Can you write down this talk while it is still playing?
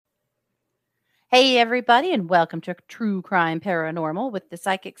Hey, everybody, and welcome to True Crime Paranormal with the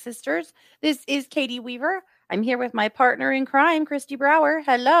Psychic Sisters. This is Katie Weaver. I'm here with my partner in crime, Kristi Brower.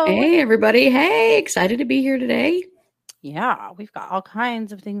 Hello. Hey, everybody. Hey, excited to be here today. Yeah, we've got all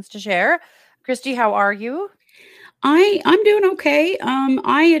kinds of things to share. Kristi, how are you? I'm doing okay.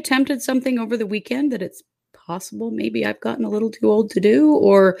 I attempted something over the weekend that it's possible maybe I've gotten a little too old to do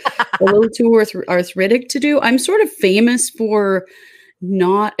or a little too arthritic to do. I'm sort of famous for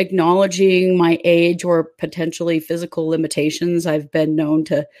not acknowledging my age or potentially physical limitations. I've been known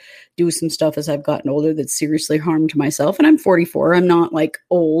to do some stuff as I've gotten older that's seriously harmed myself. And I'm 44. I'm not like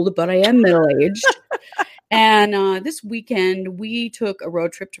old, but I am middle-aged. And this weekend, we took a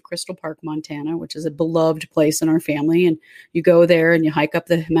road trip to Crystal Park, Montana, which is a beloved place in our family. And you go there and you hike up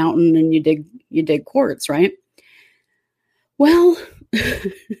the mountain and you dig quartz, right? Well,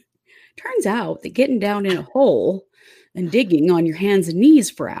 turns out that getting down in a hole and digging on your hands and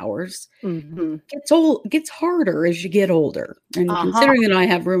knees for hours gets harder as you get older. And considering that I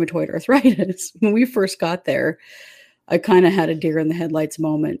have rheumatoid arthritis, when we first got there, I kind of had a deer in the headlights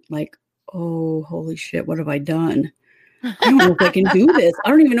moment, like, oh, holy shit, what have I done? I don't know if I can do this. I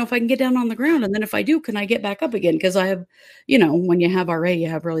don't even know if I can get down on the ground. And then if I do, can I get back up again? Because I have, when you have RA, you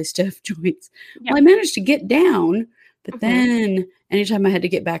have really stiff joints. Yep. Well, I managed to get down, but then anytime I had to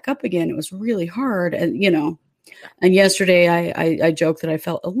get back up again, it was really hard. And, and yesterday I joked that I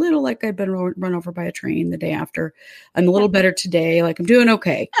felt a little like I'd been run over by a train the day after. I'm a little better today. Like I'm doing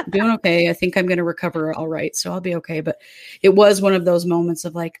okay. I think I'm going to recover all right. So I'll be okay. But it was one of those moments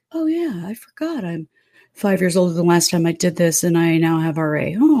of like, oh yeah, I forgot I'm 5 years older than last time I did this. And I now have RA.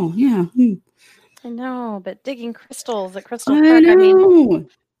 Oh yeah. I know, but digging crystals at Crystal Park, I mean,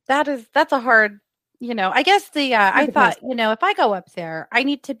 that's a hard, I guess I thought, if I go up there, I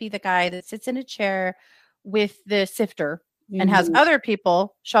need to be the guy that sits in a chair with the sifter and has other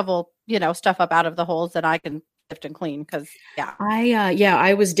people shovel, stuff up out of the holes that I can sift and clean. Cause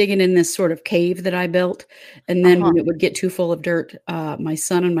I was digging in this sort of cave that I built. And then when it would get too full of dirt, my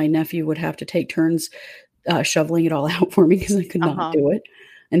son and my nephew would have to take turns shoveling it all out for me because I could not do it.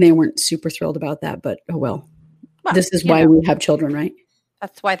 And they weren't super thrilled about that, but oh well. This is why we have children, right?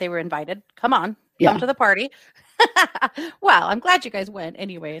 That's why they were invited. Come on, come to the party. Well, I'm glad you guys went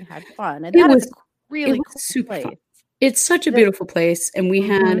anyway and had fun. And that is really cool super place. Fun. It's such a beautiful place. And we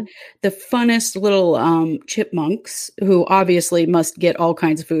had the funnest little chipmunks who obviously must get all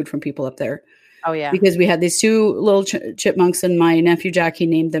kinds of food from people up there. Oh, yeah. Because we had these two little chipmunks and my nephew Jackie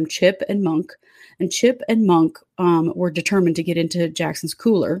named them Chip and Monk. And Chip and Monk were determined to get into Jackson's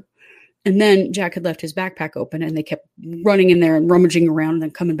cooler. And then Jack had left his backpack open and they kept running in there and rummaging around and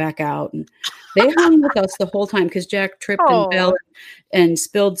then coming back out. And they hung with us the whole time because Jack tripped and fell and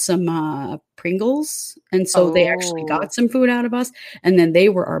spilled some Pringles. And so they actually got some food out of us. And then they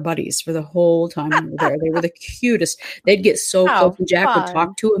were our buddies for the whole time we were there. They were the cutest. They'd get so close and Jack would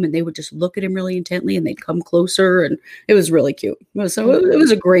talk to him and they would just look at him really intently and they'd come closer. And it was really cute. So it was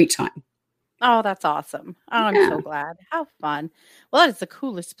a great time. Oh, that's awesome. Oh, I'm so glad. How fun. Well, that is the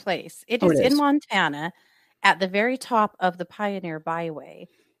coolest place. It is in Montana at the very top of the Pioneer Byway.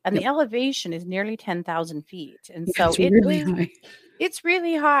 And the elevation is nearly 10,000 feet. And so it's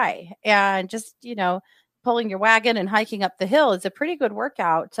really high. And just, pulling your wagon and hiking up the hill is a pretty good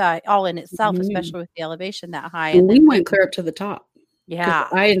workout all in itself, especially with the elevation that high. And we went clear up to the top. Yeah.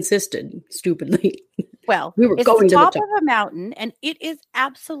 I insisted stupidly. Well, we were going to the top of a mountain and it is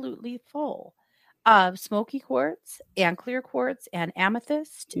absolutely full of smoky quartz and clear quartz and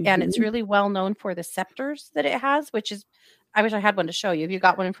amethyst. And it's really well known for the scepters that it has, which is, I wish I had one to show you. Have you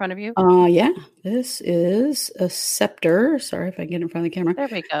got one in front of you? Yeah. This is a scepter. Sorry if I get in front of the camera. There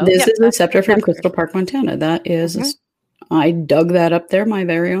we go. This is a scepter from Crystal Park, Montana. That is, I dug that up there my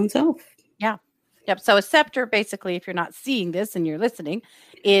very own self. Yeah. Yep. So a scepter, basically, if you're not seeing this and you're listening,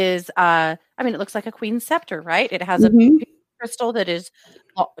 is, it looks like a queen's scepter, right? It has a crystal that is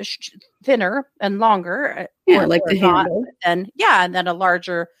thinner and longer. Like the handle. And then a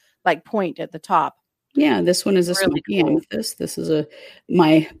larger point at the top. Yeah, this one is a really smoky amethyst. This is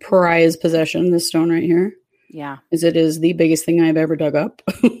my prized possession, this stone right here. Yeah. It is the biggest thing I've ever dug up.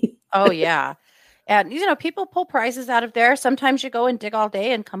 Oh, yeah. And, people pull prizes out of there. Sometimes you go and dig all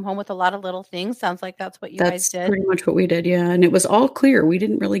day and come home with a lot of little things. Sounds like that's what you guys did. That's pretty much what we did, yeah. And it was all clear. We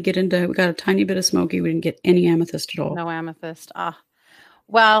didn't really we got a tiny bit of smoky. We didn't get any amethyst at all. No amethyst.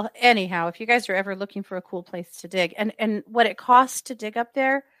 Well, anyhow, if you guys are ever looking for a cool place to dig, and what it costs to dig up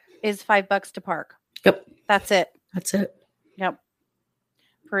there is $5 to park. Yep. That's it. Yep.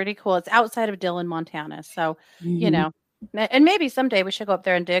 Pretty cool. It's outside of Dillon, Montana. So, And maybe someday we should go up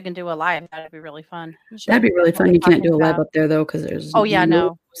there and dig and do a live. That'd be really fun. That'd be really fun. You can't do a live up there though, because there's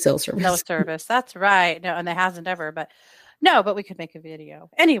no cell service. No service. That's right. No, and there hasn't ever, but we could make a video.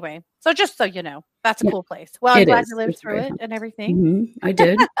 Anyway, so just so you know, that's a cool place. Well, I'm glad you lived through it and everything. Mm-hmm. I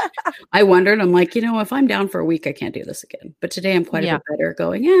did. I wondered, I'm like, if I'm down for a week, I can't do this again. But today I'm quite a bit better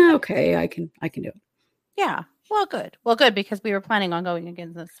going, okay, I can do it. Yeah. Well, good, because we were planning on going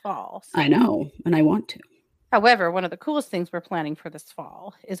again this fall. So. I know, and I want to. However, one of the coolest things we're planning for this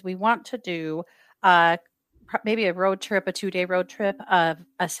fall is we want to do maybe a road trip, a 2-day road trip of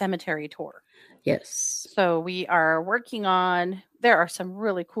a cemetery tour. Yes. So we are working on, there are some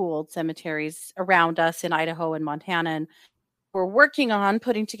really cool old cemeteries around us in Idaho and Montana, and we're working on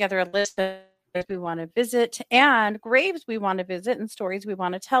putting together a list of we want to visit and graves we want to visit and stories we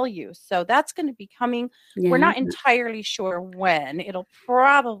want to tell you. So that's going to be coming. Yeah. We're not entirely sure when. It'll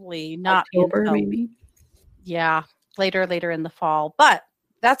probably not October, maybe. Yeah, later in the fall. But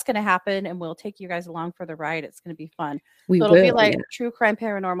that's going to happen, and we'll take you guys along for the ride. It's going to be fun. It'll be like True Crime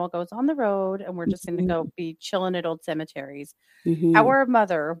Paranormal goes on the road, and we're just going to go be chilling at old cemeteries. Mm-hmm. Our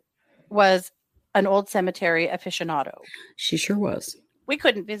mother was an old cemetery aficionado. She sure was. We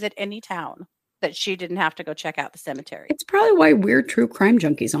couldn't visit any town that she didn't have to go check out the cemetery. It's probably why we're true crime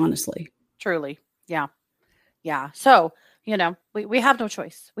junkies, honestly. Truly. Yeah. Yeah. So, we have no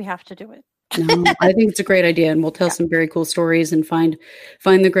choice. We have to do it. No, I think it's a great idea, and we'll tell some very cool stories and find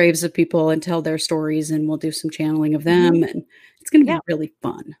the graves of people and tell their stories, and we'll do some channeling of them, and it's going to be really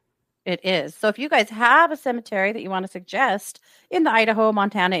fun. It is. So if you guys have a cemetery that you want to suggest in the Idaho,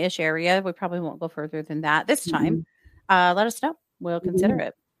 Montana-ish area, we probably won't go further than that this time. Let us know. We'll consider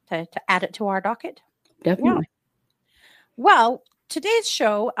it to add it to our docket. Definitely. Yeah. Well, today's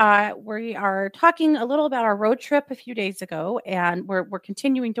show, we are talking a little about our road trip a few days ago, and we're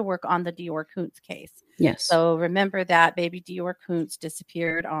continuing to work on the Deorr Kunz case. Yes. So remember that baby Deorr Kunz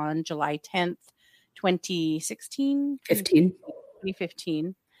disappeared on July 10th, 2016?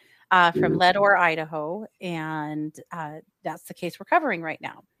 2015. From Leadore, Idaho, and that's the case we're covering right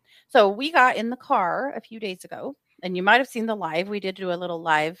now. So we got in the car a few days ago, and you might have seen the live. We did do a little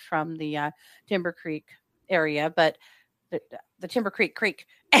live from the Timbercreek area, but the Timbercreek Creek.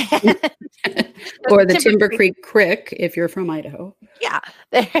 Or the Timbercreek Creek, if you're from Idaho. Yeah,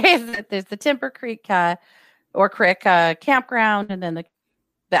 there's the Timbercreek or Creek campground, and then the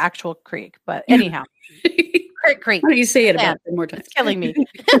actual creek. But anyhow. Creek. Why don't you say it about 10 more times? It's killing me.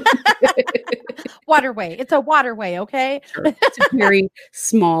 Waterway. It's a waterway, okay? Sure. It's a very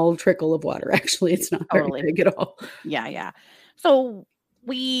small trickle of water, actually. It's not very big at all. Yeah. So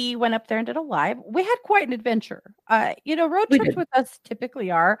we went up there and did a live. We had quite an adventure. Road trips with us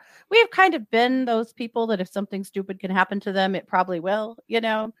typically are. We have kind of been those people that if something stupid can happen to them, it probably will,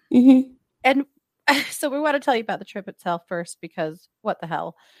 Mm-hmm. And so we want to tell you about the trip itself first, because what the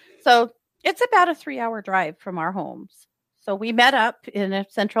hell? So it's about a 3-hour drive from our homes. So we met up in a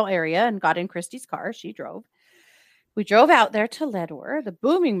central area and got in Kristi's car. She drove. We drove out there to Leadore, the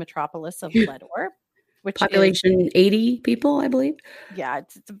booming metropolis of Leadore, which population 80 people, I believe. Yeah,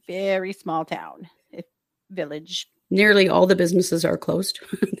 it's a very small town, village. Nearly all the businesses are closed.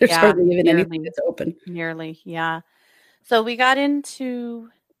 There's hardly even anything that's open. Nearly, yeah. So we got into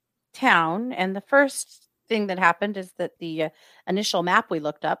town, and the first thing that happened is that the initial map we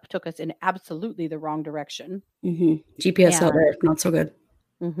looked up took us in absolutely the wrong direction. Mm-hmm. GPS out there, not so good.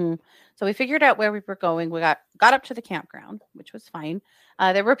 Mm-hmm. So we figured out where we were going. We got up to the campground, which was fine.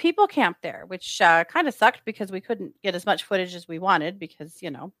 There were people camped there, which kind of sucked because we couldn't get as much footage as we wanted because,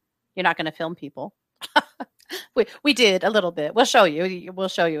 you're not going to film people. We did a little bit. We'll show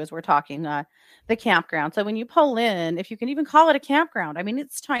you as we're talking the campground. So when you pull in, if you can even call it a campground, I mean,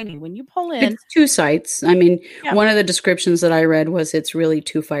 it's tiny. When you pull in, it's 2 sites. I mean, one of the descriptions that I read was it's really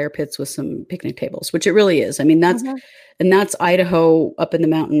 2 fire pits with some picnic tables, which it really is. I mean, that's Idaho up in the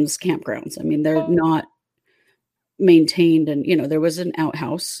mountains campgrounds. I mean, they're not maintained, and there was an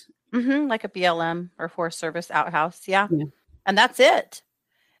outhouse, like a BLM or Forest Service outhouse, yeah, and that's it.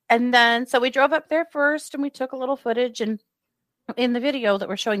 And then, so we drove up there first and we took a little footage, and in the video that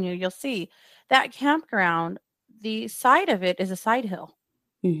we're showing you, you'll see that campground, the side of it is a side hill.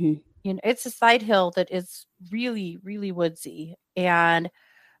 Mm-hmm. It's a side hill that is really, really woodsy. And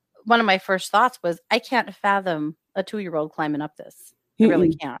one of my first thoughts was, I can't fathom a 2-year-old climbing up this. I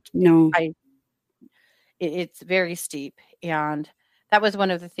really can't. No. It's very steep. And that was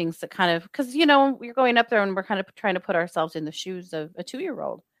one of the things that kind of, because, we're going up there and we're kind of trying to put ourselves in the shoes of a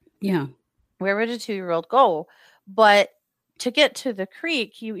 2-year-old. Yeah. Where would a 2-year-old go? But to get to the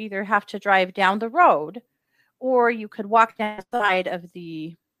creek, you either have to drive down the road or you could walk down the side of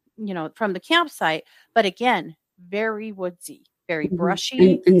the, from the campsite. But again, very woodsy, very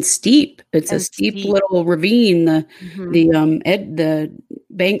brushy and steep. It's a steep steep. little ravine. The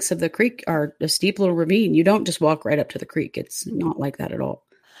banks of the creek are a steep little ravine. You don't just walk right up to the creek. It's not like that at all.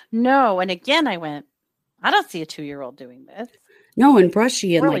 No, and again, I went, I don't see a 2-year-old doing this. No, and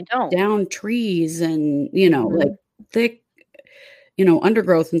brushy and really like down trees and, like thick,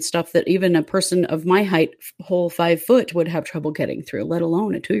 undergrowth and stuff that even a person of my height, whole 5 foot, would have trouble getting through, let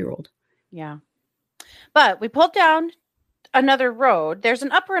alone a 2-year-old. Yeah. But we pulled down another road. There's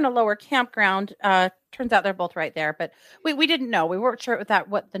an upper and a lower campground. Turns out they're both right there, but we didn't know. We weren't sure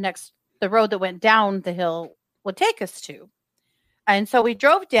what the road that went down the hill would take us to. And so we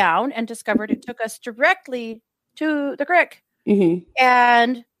drove down and discovered it took us directly to the creek. Mm-hmm.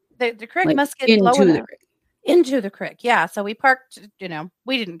 And the creek must get low enough. Into the creek. Yeah. So we parked,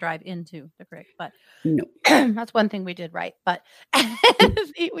 we didn't drive into the creek, but no. That's one thing we did right. But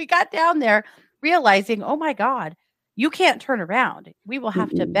we got down there realizing, oh my God, you can't turn around. We will have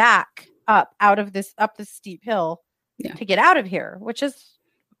to back up up this steep hill to get out of here, which is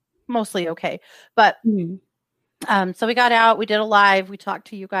mostly okay. But so we got out, we did a live, we talked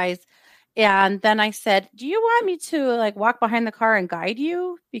to you guys. And then I said, do you want me to walk behind the car and guide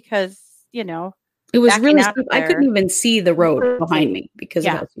you? Because, it was really steep. I couldn't even see the road behind me because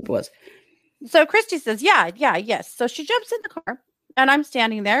of how steep it was. So Kristi says, yes. So she jumps in the car and I'm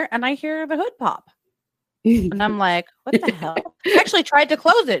standing there and I hear the hood pop. And I'm like, what the hell? I actually tried to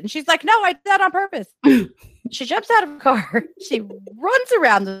close it. And she's like, no, I did that on purpose. She jumps out of the car. She runs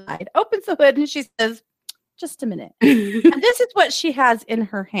around the side, opens the hood, and she says, just a minute. And this is what she has in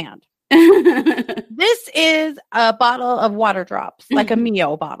her hand. This is a bottle of water drops, like a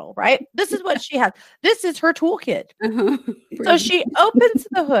Mio bottle, right? This is what she has. This is her toolkit. So she opens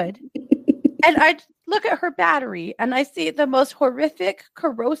the hood and I look at her battery and I see the most horrific,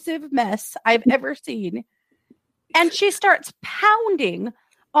 corrosive mess I've ever seen. And she starts pounding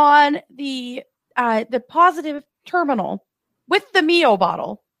on the positive terminal with the Mio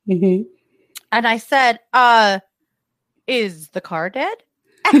bottle. Mm-hmm. And I said, is the car dead?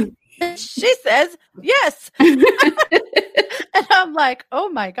 And she says, yes. And I'm like, oh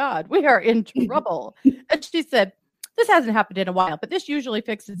my God, we are in trouble. And she said, this hasn't happened in a while, but this usually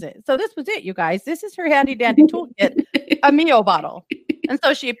fixes it. So this was it, you guys. This is her handy dandy toolkit, a Mio bottle. And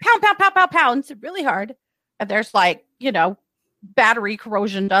so she pounds really hard. And there's battery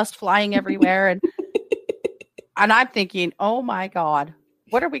corrosion dust flying everywhere. And I'm thinking, oh my God,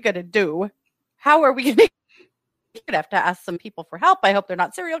 what are we going to do? How are we going to? You're going to have to ask some people for help. I hope they're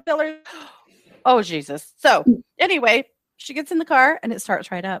not serial killers. Oh, Jesus. So anyway, she gets in the car and it starts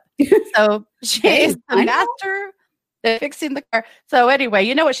right up. So she is the master at fixing the car. So anyway,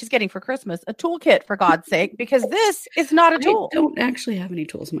 you know what she's getting for Christmas? A toolkit, for God's sake, because this is not a tool. I don't actually have any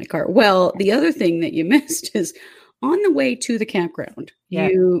tools in my car. Well, the other thing that you missed is on the way to the campground,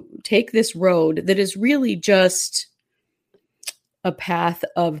 you take this road that is really just a path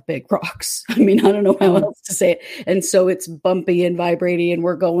of big rocks. I mean, I don't know how else to say it. And so it's bumpy and vibrating and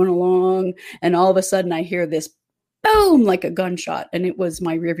we're going along. And all of a sudden I hear this boom, like a gunshot. And it was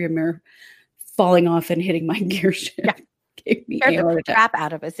my rearview mirror falling off and hitting my gear shift. Yeah. Gave me the crap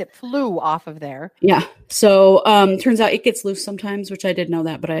out of us. It flew off of there. Yeah. So turns out it gets loose sometimes, which I did know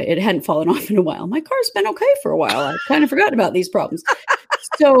that, but it hadn't fallen off in a while. My car's been okay for a while. I kind of forgot about these problems.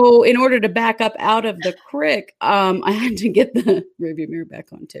 So in order to back up out of the creek, I had to get the rearview mirror back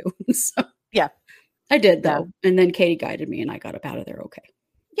on too. So yeah, I did though. Yeah. And then Katie guided me and I got up out of there okay.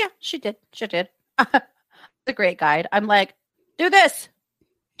 Yeah, she did. She did. The great guide. I'm like, do this.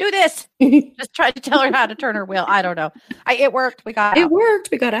 Just tried to tell her how to turn her wheel. I don't know. It worked. We got out.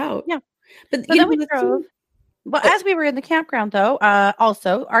 We got out. Yeah. But so then we drove. Well, as we were in the campground though,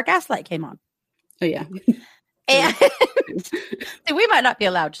 also our gas light came on. Oh yeah. And so we might not be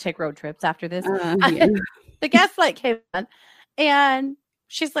allowed to take road trips after this. Yeah. The gas light came on and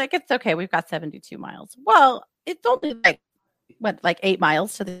she's like, it's okay. We've got 72 miles. Well, it's only like 8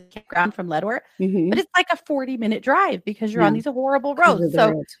 miles to the campground from Leadore, but it's like a 40-minute drive because you're on these horrible roads.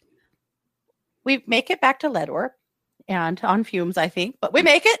 So we make it back to Leadore and on fumes, I think, but we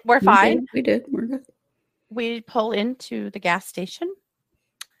make it. We're fine. We did. We're good. We pull into the gas station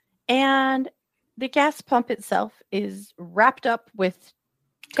and the gas pump itself is wrapped up with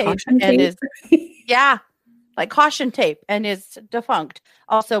tape is like caution tape and is defunct.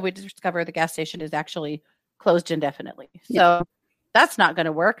 Also, we discover the gas station is actually closed indefinitely. So that's not going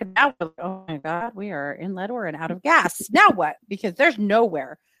to work. And now, oh my God, we are in Leadore and out of gas. Now what? Because there's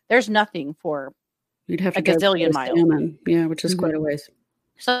there's nothing for you'd have to a gazillion miles. Yeah, which is quite a ways.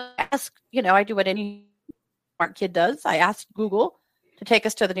 So I ask, I do what any smart kid does. I asked Google to take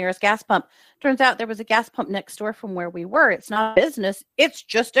us to the nearest gas pump. Turns out there was a gas pump next door from where we were. It's not a business. It's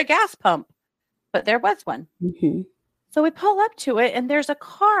just a gas pump. But there was one. Mm-hmm. So we pull up to it, and there's a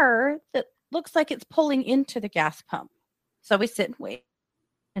car that looks like it's pulling into the gas pump. So we sit and wait,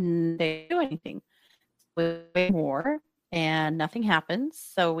 and they don't do anything. We wait more, and nothing happens.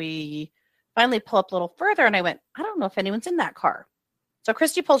 So we finally pull up a little further, and I went, I don't know if anyone's in that car. So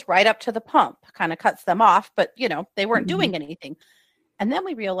Kristi pulls right up to the pump, kind of cuts them off, but, they weren't doing anything. And then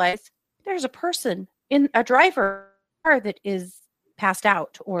we realized there's a person in a driver car that is passed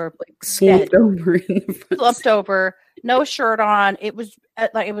out or like slumped over in the front. Slumped over, no shirt on. It was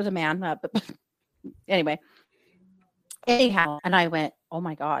a man, but anyway. Anyhow, and I went, oh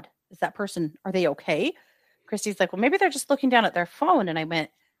my God, is that person, are they okay? Kristi's like, well, maybe they're just looking down at their phone. And I went,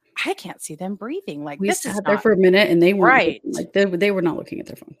 I can't see them breathing. Like, we sat there for a minute and they weren't right. Like they were not looking at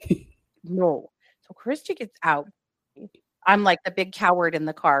their phone. No. So Kristi gets out. I'm like the big coward in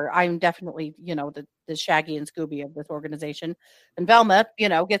the car. I'm definitely, the Shaggy and Scooby of this organization. And Velma,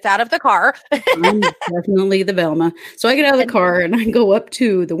 gets out of the car. I'm definitely the Velma. So I get out of the car and I go up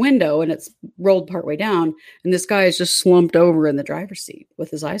to the window and it's rolled partway down. And this guy is just slumped over in the driver's seat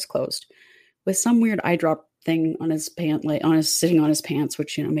with his eyes closed with some weird eye drop thing on his sitting on his pants,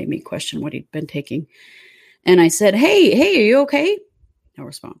 which, made me question what he'd been taking. And I said, hey, are you okay? No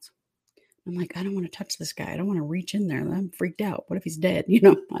response. I'm like, I don't want to touch this guy. I don't want to reach in there. I'm freaked out. What if he's dead? I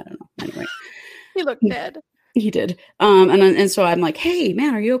don't know. Anyway, he looked dead. He did. And so I'm like, hey,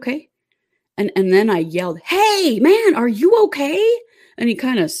 man, are you okay? And then I yelled, hey, man, are you okay? And he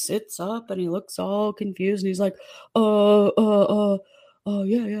kind of sits up and he looks all confused and he's like, yeah,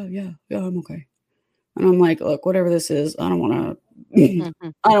 I'm okay. And I'm like, look, whatever this is, I don't want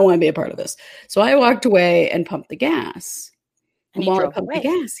to be a part of this. So I walked away and pumped the gas. And while I pumped the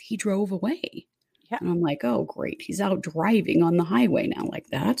gas, he drove away. Yeah. And I'm like, oh, great. He's out driving on the highway now like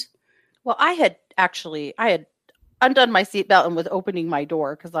that. Well, I had undone my seatbelt and was opening my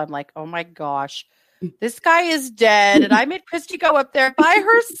door because I'm like, oh my gosh, this guy is dead. And I made Kristi go up there by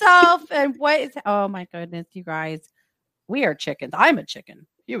herself. And oh my goodness, you guys, we are chickens. I'm a chicken.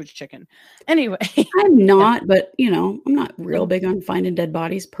 Huge chicken. Anyway. I'm not, but I'm not real big on finding dead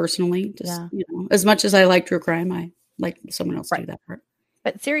bodies personally. Just, as much as I like true crime, I like someone else do that part.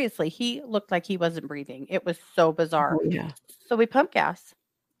 But seriously, he looked like he wasn't breathing. It was so bizarre. Oh, yeah. So we pump gas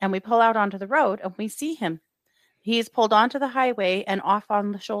and we pull out onto the road and we see him. He's pulled onto the highway and off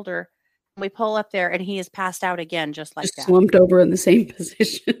on the shoulder. We pull up there and he is passed out again, just that. Slumped over in the same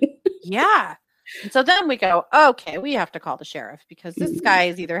position. Yeah. And so then we go, okay, we have to call the sheriff because this guy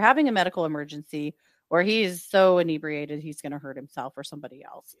is either having a medical emergency or he is so inebriated he's going to hurt himself or somebody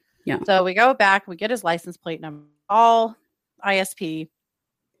else. Yeah. So we go back, we get his license plate number, all ISP,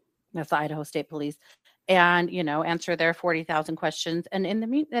 that's the Idaho State Police, and answer their 40,000 questions. And and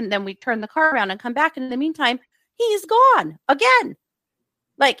then we turn the car around and come back, and in the meantime, he's gone again.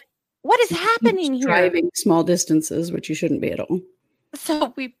 Like, what is happening here? Driving small distances, which you shouldn't be at all.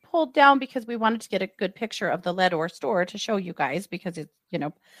 So we pulled down because we wanted to get a good picture of the Leadore store to show you guys because it,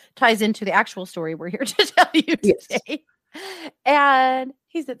 ties into the actual story we're here to tell you today. Yes. And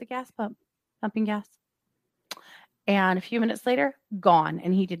he's at the gas pump, pumping gas. And a few minutes later, gone.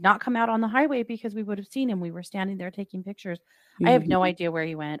 And he did not come out on the highway because we would have seen him. We were standing there taking pictures. Mm-hmm. I have no idea where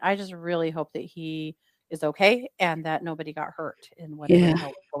he went. I just really hope that he is okay and that nobody got hurt in whatever the hell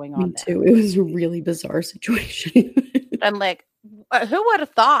was going on. Me too. It was a really bizarre situation. I'm like, who would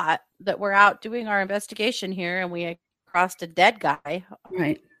have thought that we're out doing our investigation here and we crossed a dead guy?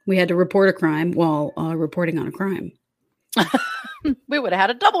 Right. We had to report a crime while reporting on a crime. We would have had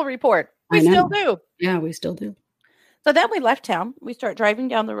a double report. We still do. Yeah, we still do. So then we left town. We start driving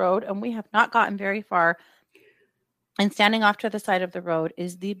down the road and we have not gotten very far. And standing off to the side of the road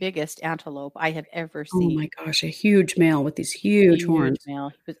is the biggest antelope I have ever seen. Oh my gosh, a huge male with these huge horns. Male.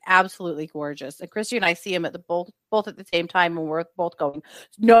 He was absolutely gorgeous. And Kristi and I see him at both at the same time and we're both going,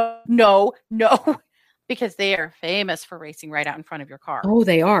 no. Because they are famous for racing right out in front of your car. Oh,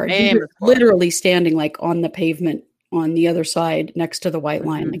 they are. He was literally standing like on the pavement on the other side next to the white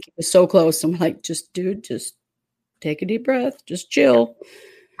line. Like he was so close. I'm like, just take a deep breath. Just chill.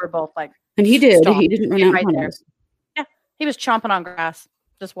 We're both like. And he did. He didn't run out on us. Yeah. He was chomping on grass,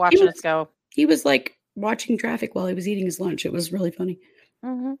 just watching us go. He was like watching traffic while he was eating his lunch. It was really funny.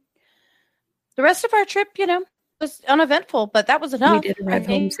 Mm-hmm. The rest of our trip, was uneventful, but that was enough. We did arrive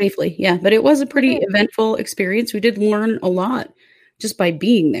home safely. Yeah, but it was a pretty eventful experience. We did learn a lot just by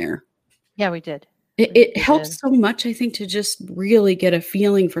being there. Yeah, we did. It helps so much, I think, to just really get a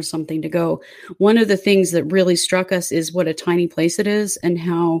feeling for something to go. One of the things that really struck us is what a tiny place it is and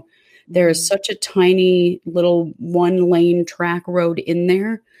how There is such a tiny little 1-lane track road in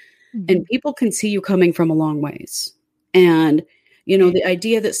there, and people can see you coming from a long ways. And, you know, the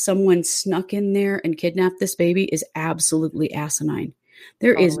idea that someone snuck in there and kidnapped this baby is absolutely asinine.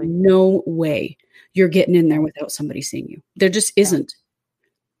 There is no way you're getting in there without somebody seeing you. There just isn't.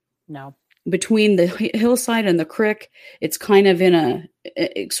 No. Between the hillside and the creek, it's kind of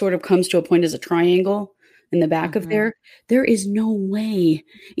it sort of comes to a point as a triangle in the back of there. There is no way,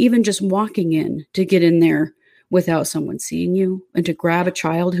 even just walking in, to get in there without someone seeing you, and to grab a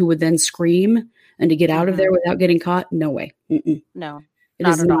child who would then scream and to get out of there without getting caught. No way. No. It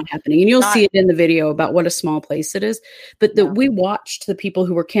is not happening. And you'll see it in the video about what a small place it is. But we watched the people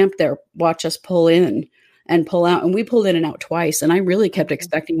who were camped there watch us pull in and pull out. And we pulled in and out twice. And I really kept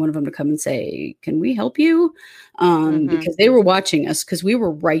expecting one of them to come and say, can we help you? Because they were watching us, because we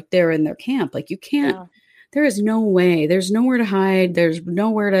were right there in their camp. Like, you can't, there is no way. There's nowhere to hide. There's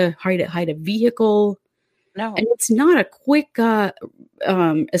nowhere to hide a vehicle. No. And it's not a quick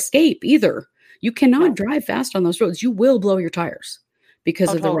escape either. You cannot drive fast on those roads. You will blow your tires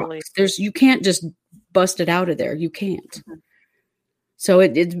because of the rocks. You can't just bust it out of there. You can't. So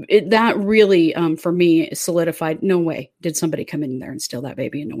that really, for me, solidified, no way did somebody come in there and steal that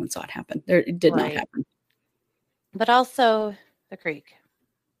baby and no one saw it happen. It did not happen. But also the creek.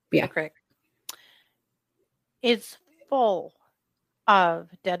 Yeah. The creek is full of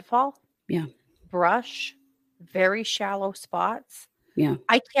deadfall. Yeah. Brush, very shallow spots. Yeah.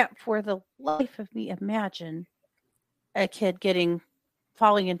 I can't for the life of me imagine a kid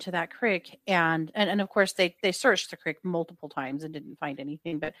falling into that creek, and of course they searched the creek multiple times and didn't find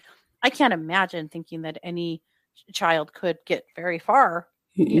anything, but I can't imagine thinking that any child could get very far,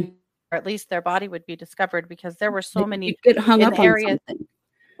 or at least their body would be discovered, because there were so many get hung up on something.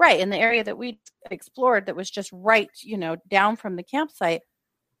 Right, in the area that we explored that was just right, down from the campsite.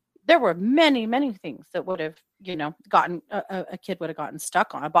 There were many, many things that would have, gotten a kid would have gotten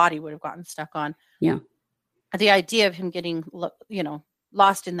stuck on, a body would have gotten stuck on. Yeah. The idea of him getting,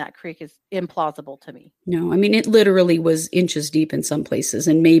 lost in that creek is implausible to me. No, I mean, it literally was inches deep in some places,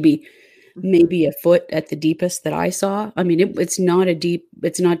 and maybe a foot at the deepest that I saw. I mean, it's not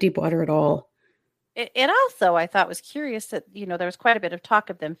deep water at all. It also, I thought, was curious that, there was quite a bit of talk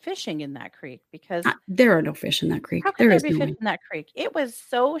of them fishing in that creek, because there are no fish in that creek. How could there be fish in that creek? It was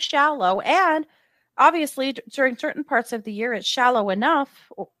so shallow, and obviously during certain parts of the year, it's shallow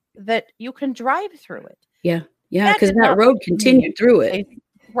enough that you can drive through it. Yeah. Yeah, because that road continued through it.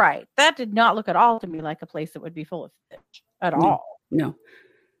 Right. That did not look at all to me like a place that would be full of fish at all. No.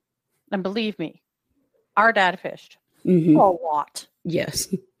 And believe me, our dad fished a lot. Yes.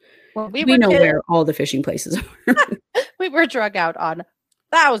 Well, we know where all the fishing places are. We were drug out on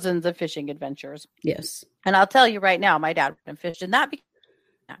thousands of fishing adventures. Yes. And I'll tell you right now, my dad wouldn't have fished in that.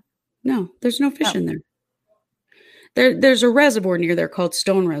 No, there's no fish in there. There's a reservoir near there called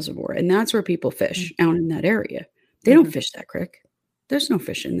Stone Reservoir, and that's where people fish out in that area. They don't fish that creek. There's no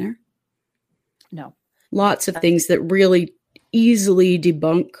fish in there. No. Lots of things that really easily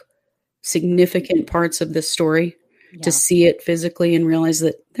debunk significant parts of this story, to see it physically and realize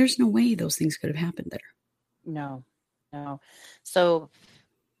that there's no way those things could have happened there. No. So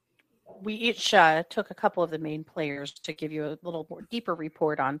we each took a couple of the main players to give you a little more deeper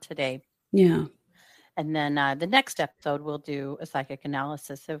report on today. Yeah. And then the next episode, we'll do a psychic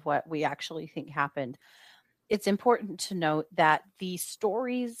analysis of what we actually think happened. It's important to note that the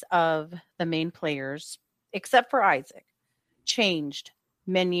stories of the main players, except for Isaac, changed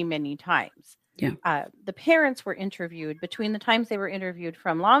many, many times. Yeah. The parents were interviewed between the times they were interviewed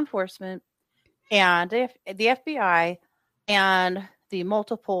from law enforcement and the FBI and the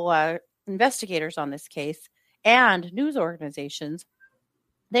multiple investigators on this case and news organizations.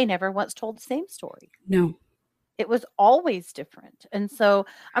 They never once told the same story. No. It was always different. And so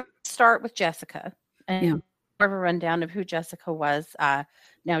I'm going to start with Jessica and have a rundown of who Jessica was.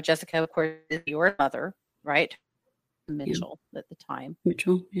 Now, Jessica, of course, is your mother, right? Mitchell at the time.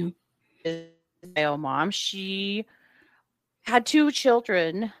 Mitchell, yeah. My own mom. She had 2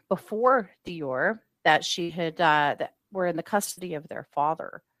 children before Deorr that she had that were in the custody of their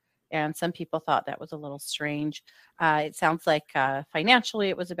father. And some people thought that was a little strange. It sounds like financially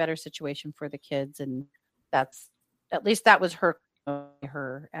it was a better situation for the kids, and that was her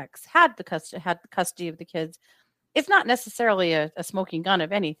ex had the custody of the kids. It's not necessarily a smoking gun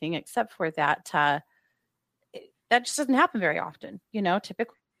of anything, except for that that just doesn't happen very often.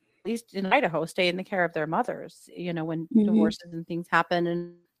 Typically, at least in Idaho, stay in the care of their mothers. When divorces and things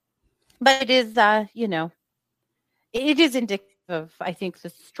happen, but it is it is indicative of, I think, the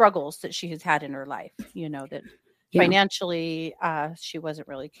struggles that she has had in her life, that Financially, she wasn't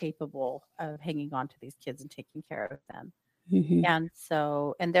really capable of hanging on to these kids and taking care of them.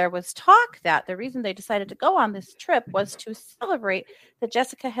 And there was talk that the reason they decided to go on this trip was to celebrate that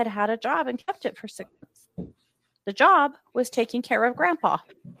Jessica had had a job and kept it for 6 months. The job was taking care of Grandpa.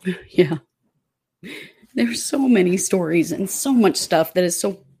 Yeah. There's so many stories and so much stuff that is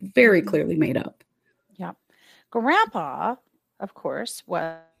so very clearly made up. Yeah. Grandpa, of course,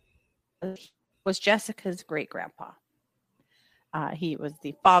 was Jessica's great grandpa. He was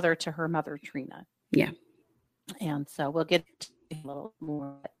the father to her mother, Trina. Yeah. And so we'll get a little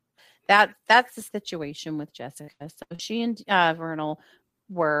more. That's the situation with Jessica. So she and Vernal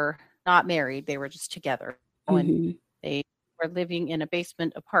were not married. They were just together. And they were living in a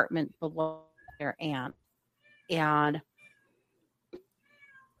basement apartment below their aunt and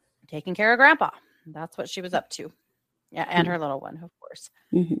taking care of Grandpa. That's what she was up to. Yeah, and her little one, of course.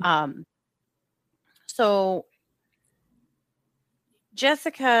 So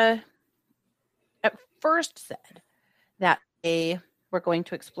Jessica at first said that they were going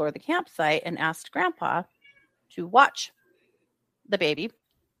to explore the campsite and asked Grandpa to watch the baby.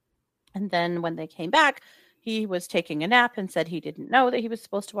 And then when they came back, he was taking a nap and said he didn't know that he was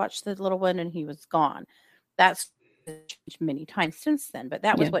supposed to watch the little one and he was gone. That's changed many times since then, but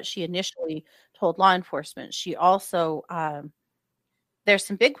that was what she initially told law enforcement. She also, there's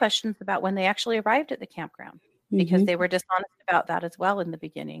some big questions about when they actually arrived at the campground because they were dishonest about that as well in the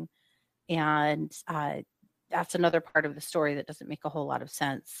beginning. And that's another part of the story that doesn't make a whole lot of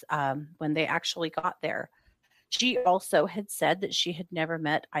sense. When they actually got there, she also had said that she had never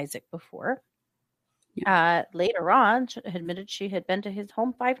met Isaac before. Later on, she admitted she had been to his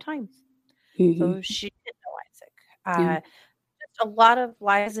home 5 times. So she did know Isaac. Just a lot of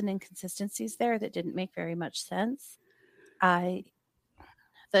lies and inconsistencies there that didn't make very much sense.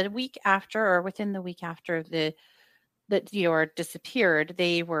 The week after, or within the week after that Deorr disappeared,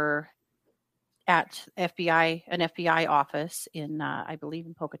 they were at an FBI office in, I believe,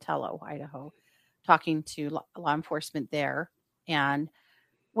 in Pocatello, Idaho, talking to law enforcement there. And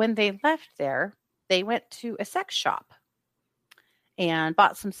when they left there, they went to a sex shop and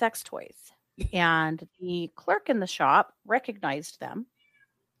bought some sex toys. And the clerk in the shop recognized them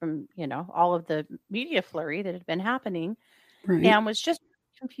from, all of the media flurry that had been happening and was just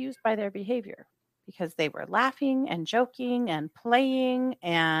confused by their behavior because they were laughing and joking and playing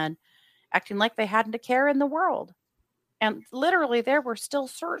and acting like they hadn't a care in the world. And literally there were still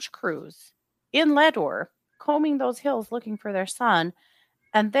search crews in Leadore combing those hills looking for their son,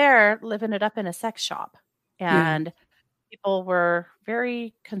 and they're living it up in a sex shop. And people were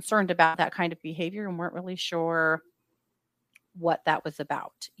very concerned about that kind of behavior and weren't really sure what that was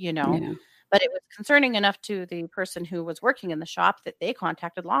about, But it was concerning enough to the person who was working in the shop that they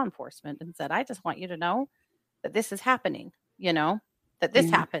contacted law enforcement and said, I just want you to know that this is happening, that this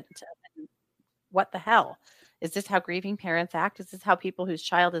happened. What the hell? Is this how grieving parents act? Is this how people whose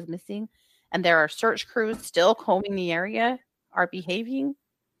child is missing and there are search crews still combing the area are behaving?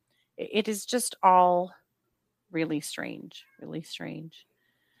 It is just all really strange, really strange.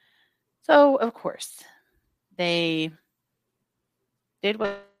 So, of course, they did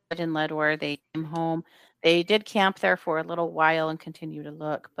what in Leadore. They came home. They did camp there for a little while and continue to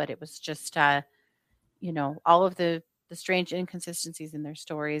look, but it was just, all of the strange inconsistencies in their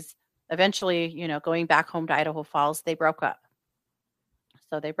stories. Eventually, going back home to Idaho Falls, they broke up.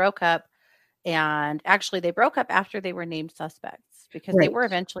 So they broke up, and actually they broke up after they were named suspects because they were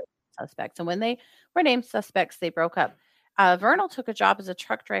eventually suspects. And when they were named suspects, they broke up. Vernal took a job as a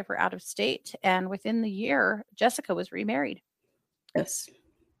truck driver out of state, and within the year, Jessica was remarried. Yes.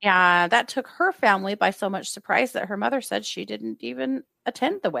 Yeah, that took her family by so much surprise that her mother said she didn't even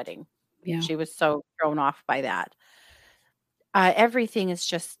attend the wedding. Yeah. She was so thrown off by that. Everything is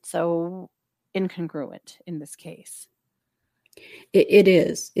just so incongruent in this case. It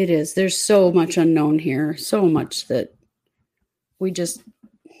is. It is. There's so much unknown here. So much that we just...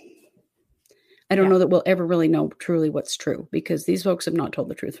 I don't know that we'll ever really know truly what's true because these folks have not told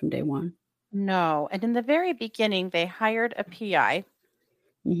the truth from day one. No. And in the very beginning, they hired a PI.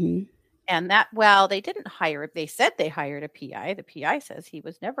 Mm-hmm. And they didn't hire, they said they hired a PI. The PI says he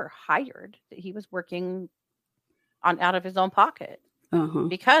was never hired, that he was working out of his own pocket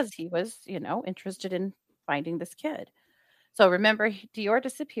because he was, interested in finding this kid. So remember, Deorr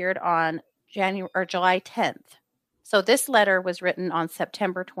disappeared on July 10th. So this letter was written on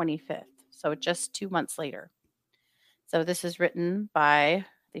September 25th. So just 2 months later. So this is written by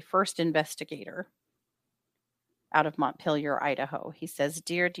the first investigator out of Montpelier, Idaho. He says,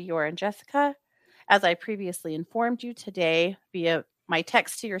 Dear Deorr and Jessica, as I previously informed you today via my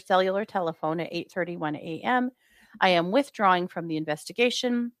text to your cellular telephone at 8:31 a.m., I am withdrawing from the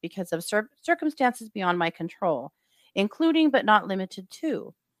investigation because of circumstances beyond my control, including but not limited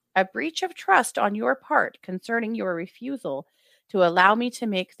to a breach of trust on your part concerning your refusal to allow me to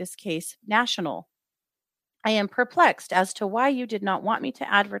make this case national. I am perplexed as to why you did not want me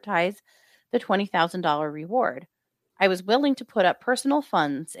to advertise the $20,000 reward. I was willing to put up personal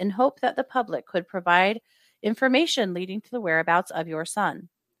funds in hope that the public could provide information leading to the whereabouts of your son.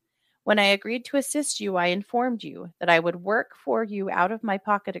 When I agreed to assist you, I informed you that I would work for you out of my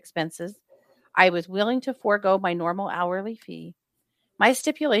pocket expenses. I was willing to forego my normal hourly fee. My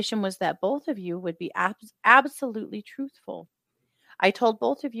stipulation was that both of you would be absolutely truthful. I told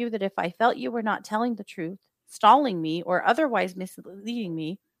both of you that if I felt you were not telling the truth, stalling me, or otherwise misleading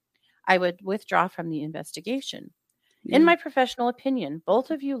me, I would withdraw from the investigation. In my professional opinion, both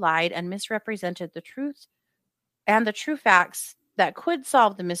of you lied and misrepresented the truth and the true facts that could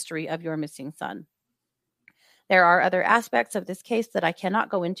solve the mystery of your missing son. There are other aspects of this case that I cannot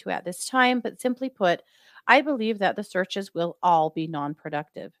go into at this time, but simply put, I believe that the searches will all be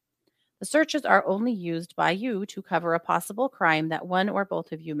non-productive. The searches are only used by you to cover a possible crime that one or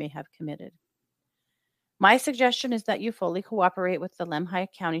both of you may have committed. My suggestion is that you fully cooperate with the Lemhi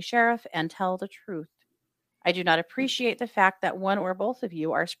County Sheriff and tell the truth. I do not appreciate the fact that one or both of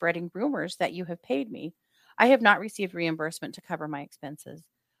you are spreading rumors that you have paid me. I have not received reimbursement to cover my expenses.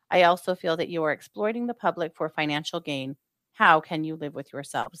 I also feel that you are exploiting the public for financial gain. How can you live with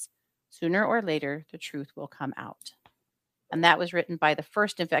yourselves? Sooner or later, the truth will come out. And that was written by the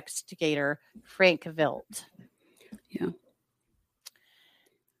first investigator, Frank Vilt. Yeah.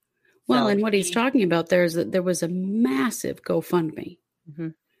 Well, and what he's talking about there is that there was a massive GoFundMe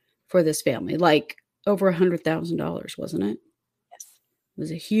for this family, like over $100,000, wasn't it? Yes. It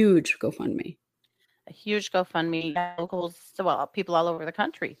was a huge GoFundMe. A huge GoFundMe. Locals, people all over the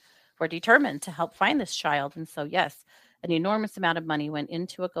country were determined to help find this child. And so, yes, an enormous amount of money went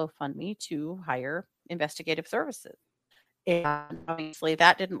into a GoFundMe to hire investigative services. And obviously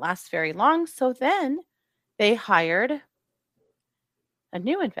that didn't last very long. So then they hired a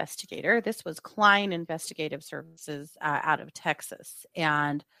new investigator. This was Klein Investigative Services out of Texas.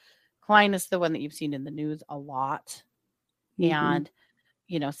 And Klein is the one that you've seen in the news a lot and,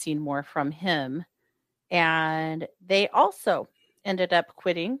 seen more from him. And they also ended up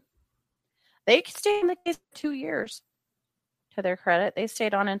quitting. They stayed in the case for 2 years. To their credit, they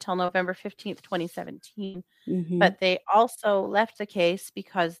stayed on until November 15th, 2017. But they also left the case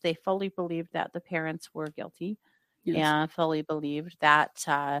because they fully believed that the parents were guilty and fully believed that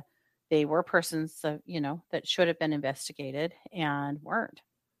they were persons, that should have been investigated and weren't.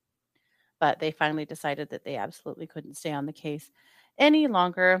 But they finally decided that they absolutely couldn't stay on the case any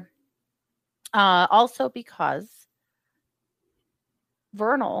longer. Also because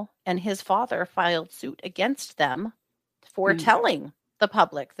Vernal and his father filed suit against them for telling the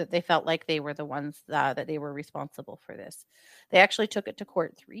public that they felt like they were the ones that they were responsible for this. They actually took it to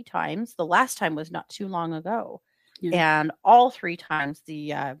court 3 times. The last time was not too long ago. And all 3 times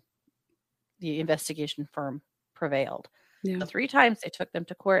the investigation firm prevailed. So 3 times they took them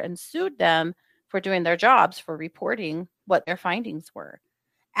to court and sued them for doing their jobs, for reporting what their findings were.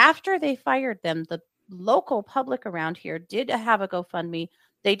 After they fired them, the local public around here did have a GoFundMe.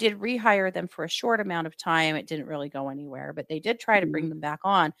 They did rehire them for a short amount of time. It didn't really go anywhere, but they did try to bring them back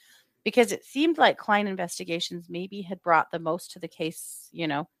on because it seemed like Klein Investigations maybe had brought the most to the case,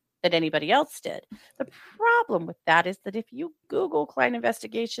 that anybody else did. The problem with that is that if you Google Klein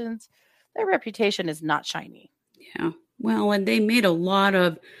Investigations, their reputation is not shiny. Yeah. Well, and they made a lot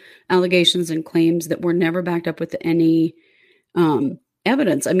of allegations and claims that were never backed up with any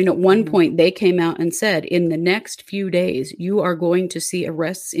evidence. I mean, at one point they came out and said, in the next few days, you are going to see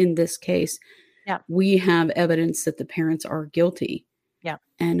arrests in this case. Yeah. We have evidence that the parents are guilty. Yeah.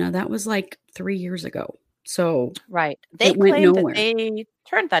 And that was like 3 years ago. So right. They claimed that they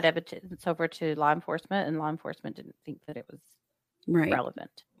turned that evidence over to law enforcement, and law enforcement didn't think that it was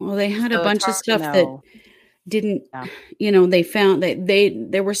relevant. Well, they had a bunch of stuff that didn't, they found that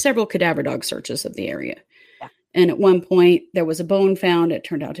there were several cadaver dog searches of the area. And at one point there was a bone found. It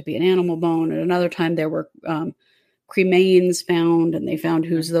turned out to be an animal bone. At another time there were cremains found, and they found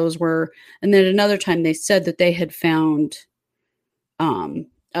whose those were. And then another time they said that they had found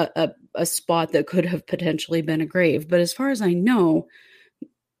a spot that could have potentially been a grave. But as far as I know,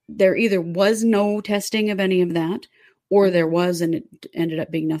 there either was no testing of any of that, or there was, and it ended up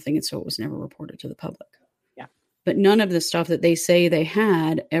being nothing. And so it was never reported to the public. Yeah. But none of the stuff that they say they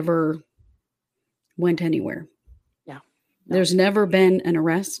had ever went anywhere. No. There's never been an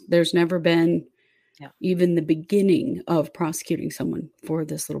arrest. There's never been even the beginning of prosecuting someone for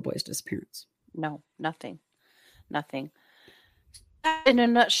this little boy's disappearance. No, nothing. nothing. That, in a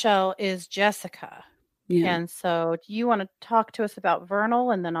nutshell, is Jessica. Yeah. And so do you want to talk to us about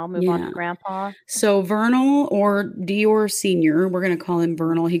Vernal, and then I'll move on to Grandpa? So Vernal, or Deorr Sr., we're going to call him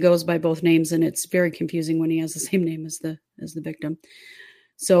Vernal. He goes by both names, and it's very confusing when he has the same name as the victim.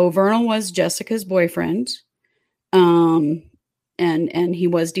 So Vernal was Jessica's boyfriend, and he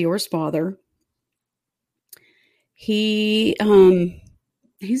was Deorr's father. He's an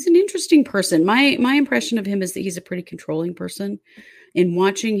interesting person. My impression of him is that he's a pretty controlling person. In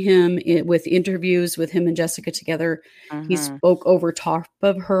watching him with interviews with him and Jessica together, he spoke over top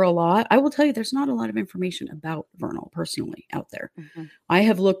of her a lot. I will tell you, there's not a lot of information about Vernal personally out there. I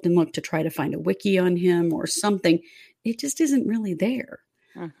have looked to try to find a wiki on him or something. It just isn't really there.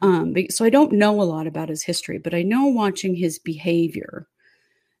 So I don't know a lot about his history, but I know watching his behavior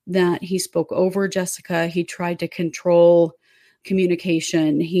that he spoke over Jessica. He tried to control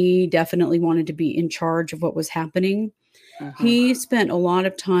communication. He definitely wanted to be in charge of what was happening. He spent a lot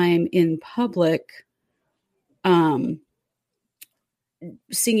of time in public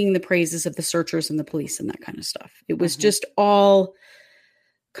singing the praises of the searchers and the police and that kind of stuff. It was just all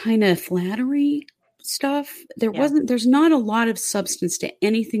kind of flattery stuff. There's not a lot of substance to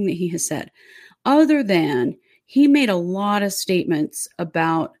anything that he has said, other than he made a lot of statements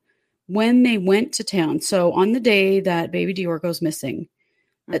about when they went to town. So on the day that baby Deorr goes missing,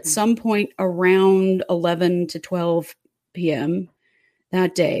 at some point around 11 to 12 p.m.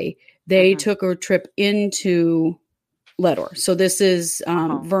 that day, they took a trip into Leadore. So this is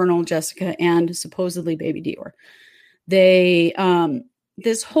Vernal, Jessica, and supposedly baby Deorr. They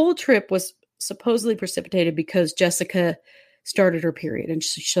this whole trip was supposedly precipitated because Jessica started her period, and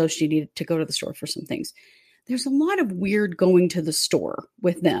so she needed to go to the store for some things. There's a lot of weird going to the store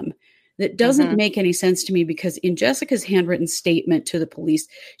with them that doesn't make any sense to me, because in Jessica's handwritten statement to the police,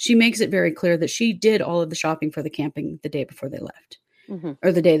 she makes it very clear that she did all of the shopping for the camping the day before they left,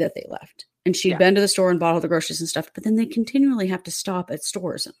 or the day that they left. And she'd been to the store and bought all the groceries and stuff, but then they continually have to stop at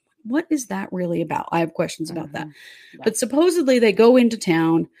stores. What is that really about? I have questions about that. But supposedly they go into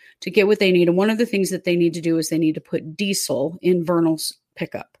town to get what they need. And one of the things that they need to do is they need to put diesel in Vernal's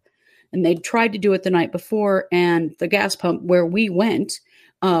pickup. And they tried to do it the night before, and the gas pump where we went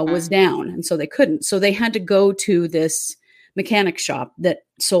was down. And so they couldn't. So they had to go to this mechanic shop that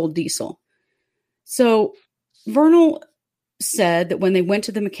sold diesel. So Vernal said that when they went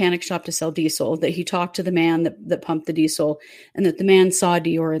to the mechanic shop to sell diesel, that he talked to the man that pumped the diesel, and that the man saw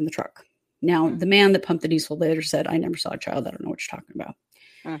Deorr in the truck. Now, the man that pumped the diesel later said, "I never saw a child. I don't know what you're talking about."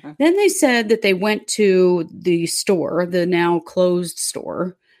 Then they said that they went to the store, the now closed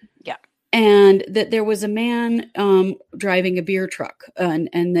store. And that there was a man driving a beer truck,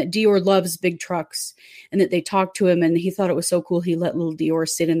 and that Deorr loves big trucks, and that they talked to him, and he thought it was so cool. He let little Deorr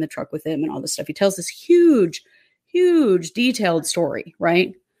sit in the truck with him and all this stuff. He tells this huge detailed story,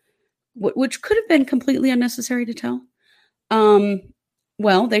 right? Which could have been completely unnecessary to tell.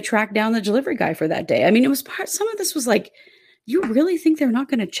 Well, they tracked down the delivery guy for that day. I mean, some of this was like, you really think they're not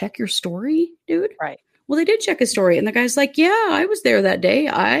going to check your story, dude? Right. Well, they did check his story, and the guy's like, yeah, I was there that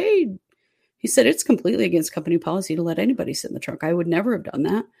day. He said, it's completely against company policy to let anybody sit in the truck. I would never have done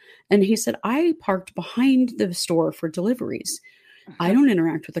that. And he said, I parked behind the store for deliveries. I don't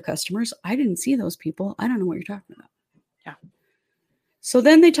interact with the customers. I didn't see those people. I don't know what you're talking about. Yeah. So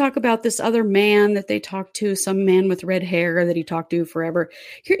then they talk about this other man that they talked to, some man with red hair that he talked to forever.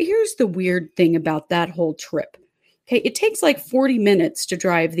 Here's the weird thing about that whole trip. Okay. It takes like 40 minutes to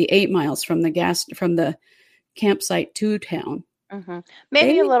drive the 8 miles from the campsite to town.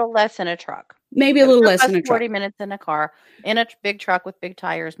 Maybe a little less in a truck. Maybe a little less in a truck. 40 minutes in a car. In a big truck with big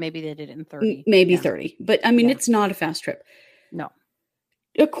tires, maybe they did it in 30. Maybe 30. But I mean, it's not a fast trip. No.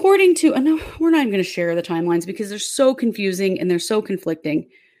 According to, no, we're not even going to share the timelines because they're so confusing and they're so conflicting.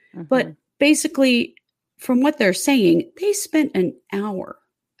 But basically, from what they're saying, they spent an hour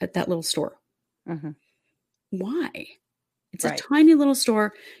at that little store. Why? It's a tiny little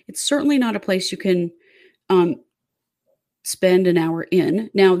store. It's certainly not a place you can spend an hour in.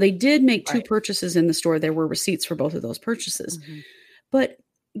 Now, they did make 2 purchases in the store. There were receipts for both of those purchases. But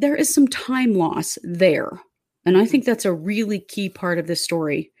there is some time loss there. And I think that's a really key part of this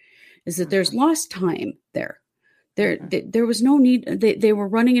story, is that there's lost time there. There was no need. They were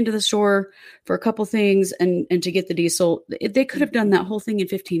running into the store for a couple things and to get the diesel. They could have done that whole thing in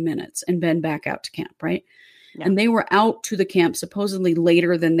 15 minutes and been back out to camp, right? Yeah. And they were out to the camp supposedly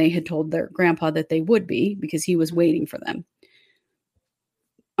later than they had told their grandpa that they would be, because he was waiting for them.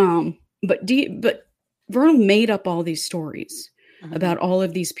 But Vernal made up all these stories about all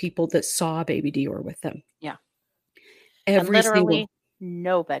of these people that saw baby Deorr with them. Yeah. Every and literally single,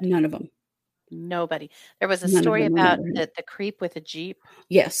 nobody. None of them. Nobody. There was a None of story them about remember him. the creep with a Jeep.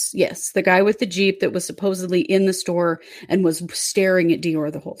 Yes. The guy with the Jeep that was supposedly in the store and was staring at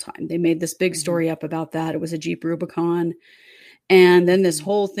Deorr the whole time. They made this big story up about that. It was a Jeep Rubicon. And then this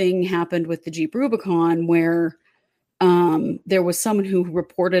whole thing happened with the Jeep Rubicon where there was someone who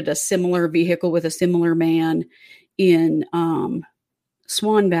reported a similar vehicle with a similar man in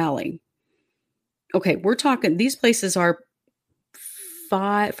Swan Valley. Okay, we're talking, these places are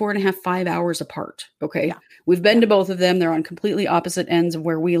 4.5, 5 hours apart. Okay. Yeah. We've been to both of them. They're on completely opposite ends of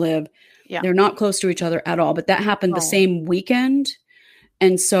where we live. Yeah. They're not close to each other at all, but that happened the same weekend.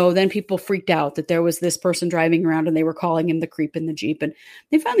 And so then people freaked out that there was this person driving around and they were calling him the creep in the Jeep. And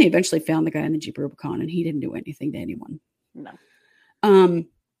they finally eventually found the guy in the Jeep Rubicon and he didn't do anything to anyone. No.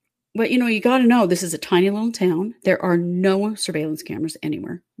 But you got to know this is a tiny little town. There are no surveillance cameras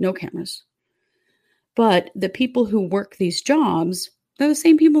anywhere, no cameras. But the people who work these jobs, they're the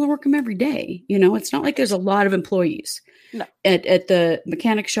same people that work them every day. It's not like there's a lot of employees at the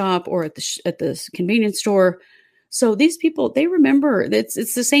mechanic shop or at the convenience store. So these people, they remember that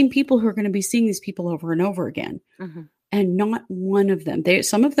it's the same people who are going to be seeing these people over and over again. Mm-hmm. And not one of them,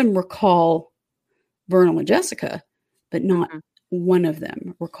 some of them recall Vernal and Jessica, but not one of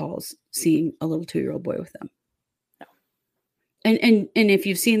them recalls seeing a little 2-year-old boy with them. No. And if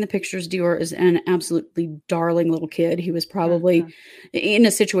you've seen the pictures, Deorr is an absolutely darling little kid. He was probably in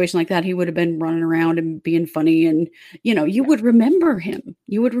a situation like that. He would have been running around and being funny. And, you would remember him.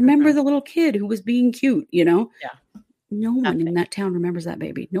 You would remember the little kid who was being cute, Yeah. No one in that town remembers that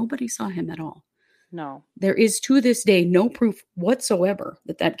baby. Nobody saw him at all. No. There is to this day no proof whatsoever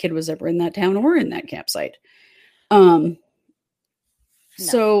that kid was ever in that town or in that campsite.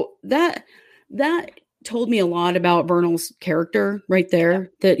 So that told me a lot about Vernal's character right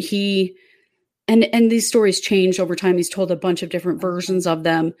there, that he, and these stories changed over time. He's told a bunch of different versions of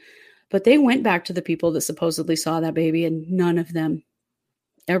them, but they went back to the people that supposedly saw that baby and none of them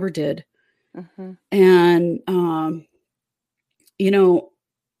ever did. Mm-hmm. And,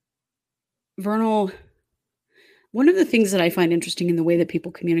 Vernal, one of the things that I find interesting in the way that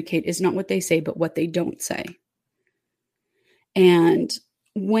people communicate is not what they say, but what they don't say. And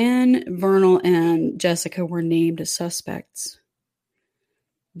when Vernal and Jessica were named as suspects,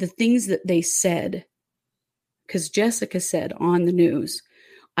 the things that they said, because Jessica said on the news,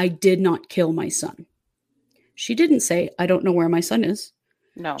 I did not kill my son. She didn't say, I don't know where my son is.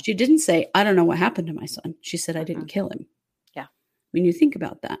 No. She didn't say, I don't know what happened to my son. She said, I didn't kill him. Yeah. When you think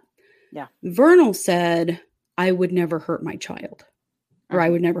about that. Yeah. Vernal said, I would never hurt my child, or I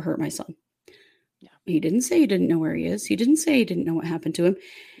would never hurt my son. Yeah. He didn't say he didn't know where he is. He didn't say he didn't know what happened to him.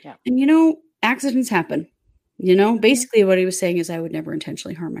 Yeah. And, accidents happen. Basically what he was saying is I would never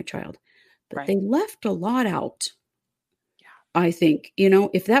intentionally harm my child. But they left a lot out. Yeah. I think,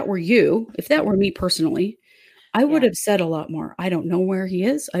 if that were you, if that were me personally, I would have said a lot more. I don't know where he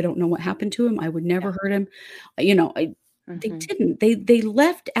is. I don't know what happened to him. I would never hurt him. They didn't. They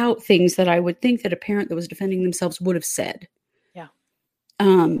left out things that I would think that a parent that was defending themselves would have said. Yeah.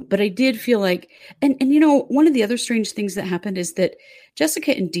 But I did feel like, and one of the other strange things that happened is that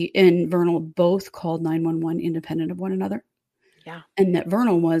Jessica and Vernal both called 911 independent of one another. Yeah. And that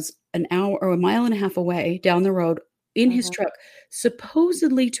Vernal was an hour or a mile and a half away down the road in his truck,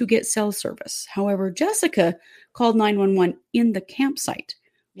 supposedly to get cell service. However, Jessica called 911 in the campsite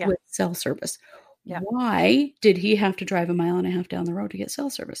with cell service. Yeah. Why did he have to drive a mile and a half down the road to get cell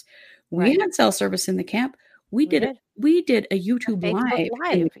service? We had cell service in the camp. We did a YouTube live.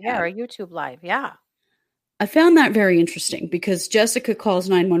 Our YouTube live. Yeah. I found that very interesting because Jessica calls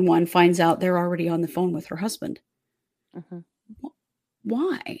 911, finds out they're already on the phone with her husband. Mm-hmm.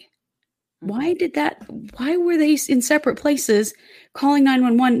 Why? Why did that? Why were they in separate places calling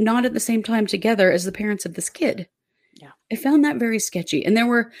 911, not at the same time together as the parents of this kid? Yeah. I found that very sketchy. And there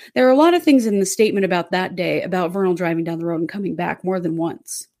were a lot of things in the statement about that day about Vernal driving down the road and coming back more than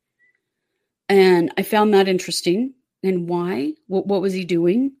once. And I found that interesting. And why? What was he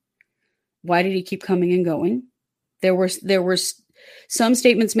doing? Why did he keep coming and going? There were some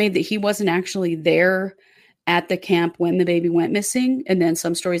statements made that he wasn't actually there at the camp when the baby went missing. And then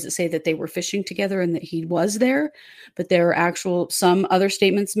some stories that say that they were fishing together and that he was there. But there are some other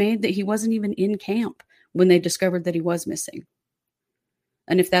statements made that he wasn't even in camp when they discovered that he was missing.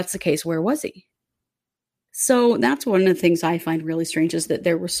 And if that's the case, where was he? So that's one of the things I find really strange is that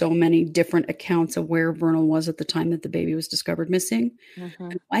there were so many different accounts of where Vernal was at the time that the baby was discovered missing. Mm-hmm.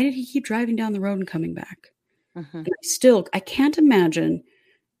 And why did he keep driving down the road and coming back? Mm-hmm. And I can't imagine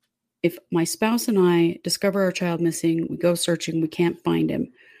if my spouse and I discover our child missing, we go searching, we can't find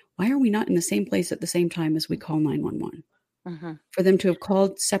him. Why are we not in the same place at the same time as we call 911? for them to have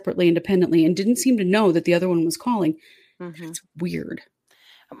called separately, independently, and didn't seem to know that the other one was calling. That's weird.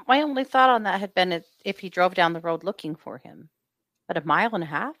 My only thought on that had been if he drove down the road looking for him. But a mile and a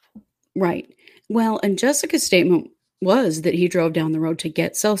half? Right. Well, and Jessica's statement was that he drove down the road to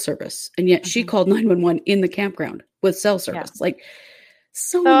get cell service, and yet she called 911 in the campground with cell service. Yeah.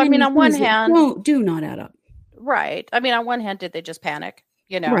 So many I mean, on one hand, do not add up. Right. I mean, on one hand, did they just panic?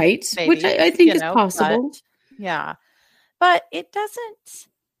 Right. Maybe, which I think is possible. But it doesn't.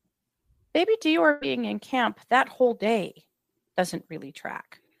 Baby Deorr being in camp that whole day doesn't really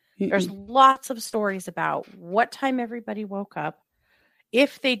track. There's lots of stories about what time everybody woke up,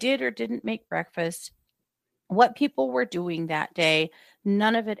 if they did or didn't make breakfast, what people were doing that day.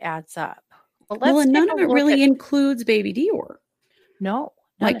 None of it adds up. And none of it really includes Baby Deorr. No.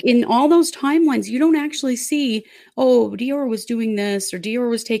 In all those timelines, you don't actually see, Deorr was doing this, or Deorr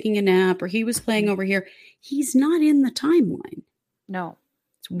was taking a nap, or he was playing over here. He's not in the timeline. No.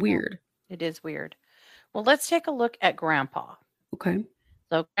 It's weird. No, it is weird. Well, let's take a look at Grandpa. Okay.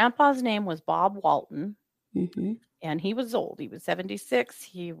 So Grandpa's name was Bob Walton, and he was old. He was 76.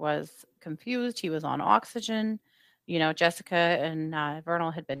 He was confused. He was on oxygen. Jessica and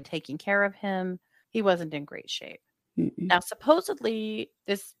Vernal had been taking care of him. He wasn't in great shape. Now, supposedly,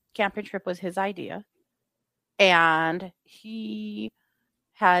 this camping trip was his idea, and he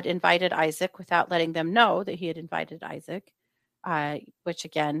had invited Isaac without letting them know that he had invited Isaac, which,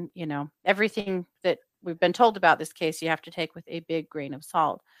 again, everything that we've been told about this case, you have to take with a big grain of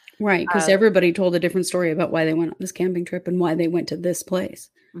salt. Right, because everybody told a different story about why they went on this camping trip and why they went to this place.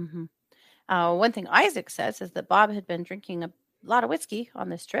 One thing Isaac says is that Bob had been drinking a lot of whiskey on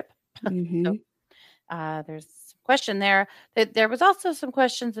this trip. So, there's question there. There was also some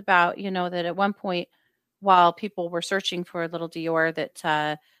questions about, that at one point, while people were searching for little Deorr,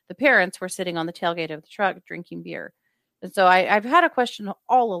 that the parents were sitting on the tailgate of the truck drinking beer. And so I've had a question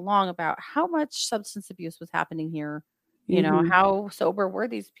all along about how much substance abuse was happening here. How sober were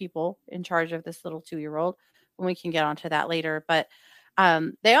these people in charge of this little 2-year-old? And we can get onto that later. But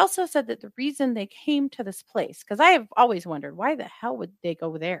they also said that the reason they came to this place, because I have always wondered, why the hell would they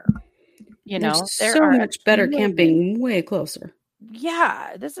go there? There's so much better camping way closer.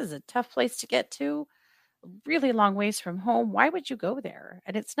 Yeah, this is a tough place to get to. Really long ways from home. Why would you go there?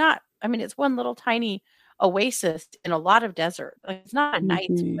 And it's not, it's one little tiny oasis in a lot of desert. It's not a nice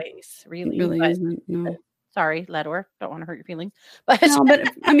place, really. It really isn't, no. Sorry, Leadore. Don't want to hurt your feelings. But no, but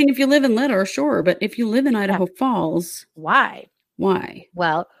if you live in Leadore, sure. But if you live in Idaho Falls. Why?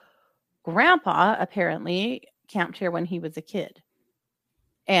 Well, Grandpa apparently camped here when he was a kid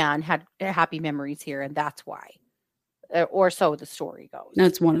and had happy memories here. And that's why. Or so the story goes.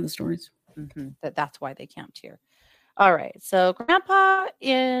 That's one of the stories. That's why they camped here. All right. So Grandpa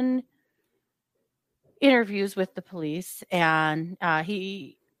in interviews with the police, and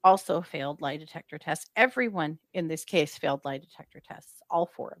he also failed lie detector tests. Everyone in this case failed lie detector tests, all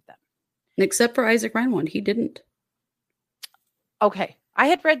 4 of them. Except for Isaac Renwand. He didn't. Okay. I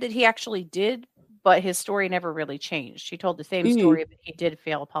had read that he actually did, but his story never really changed. He told the same story, but he did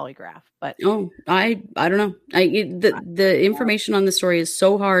fail a polygraph. But I don't know. The information on the story is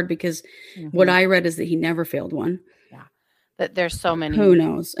so hard because what I read is that he never failed one. Yeah, that there's so many. Who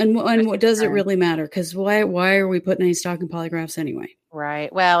knows? And what does it really matter? Because why are we putting any stock in polygraphs anyway?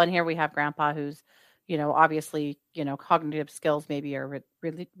 Right. Well, and here we have Grandpa, who's obviously cognitive skills maybe are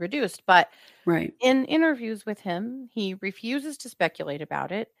really reduced, but in interviews with him, he refuses to speculate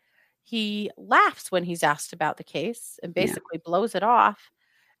about it. He laughs when he's asked about the case and basically blows it off.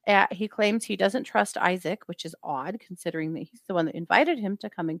 He claims he doesn't trust Isaac, which is odd considering that he's the one that invited him to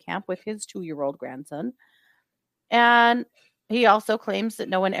come and camp with his 2-year-old grandson. And he also claims that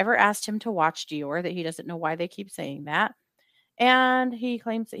no one ever asked him to watch Deorr, that he doesn't know why they keep saying that. And he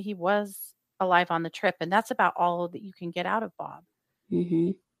claims that he was alive on the trip. And that's about all that you can get out of Bob.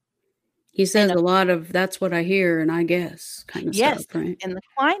 He says a lot of "that's what I hear and I guess" kind of stuff, right? In the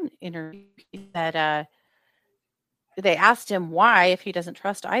Klein interview, that they asked him why, if he doesn't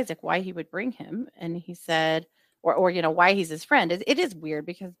trust Isaac, why he would bring him, and he said, or why he's his friend. It is weird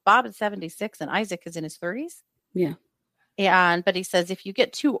because Bob is 76 and Isaac is in his 30s. Yeah, but he says if you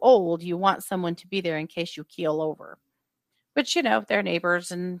get too old, you want someone to be there in case you keel over. Which they're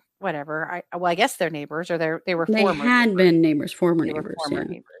neighbors and whatever. I guess they're neighbors, or they were. They had been neighbors, former neighbors.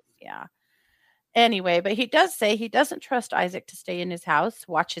 Yeah. Anyway, but he does say he doesn't trust Isaac to stay in his house,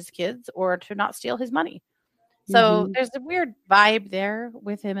 watch his kids, or to not steal his money. So there's a weird vibe there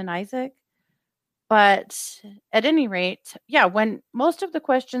with him and Isaac. But at any rate, when most of the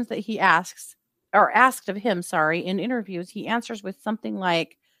questions that he asks are asked of him, in interviews, he answers with something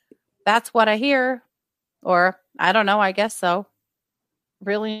like, "That's what I hear," or I don't know. I guess so.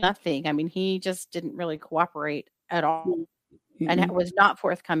 Really nothing. I mean, he just didn't really cooperate at all and Mm-mm. was not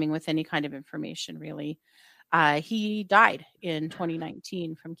forthcoming with any kind of information, really. He died in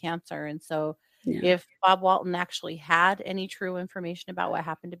 2019 from cancer. And so Yeah. if Bob Walton actually had any true information about what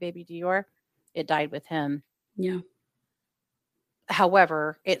happened to baby Deorr, it died with him. Yeah.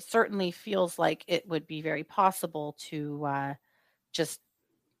 However, it certainly feels like it would be very possible to just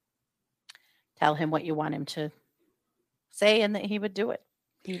tell him what you want him to say and that he would do it.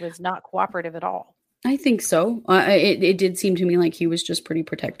 He was not cooperative at all. I think so. It did seem to me like he was just pretty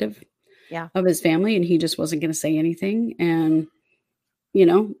protective of his family, and he just wasn't going to say anything. And,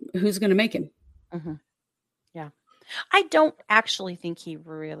 who's going to make him? Mm-hmm. Yeah. I don't actually think he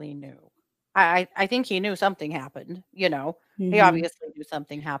really knew. I think he knew something happened, Mm-hmm. He obviously knew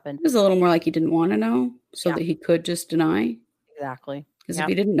something happened. It was a little more like he didn't want to know so that he could just deny. Exactly. Because if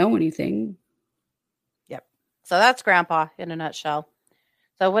he didn't know anything. Yep. So that's Grandpa in a nutshell.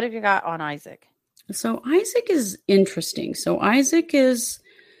 So what have you got on Isaac? So Isaac is interesting. So Isaac is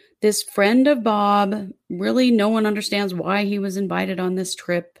this friend of Bob. Really, no one understands why he was invited on this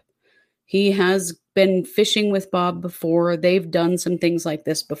trip. He has been fishing with Bob before. They've done some things like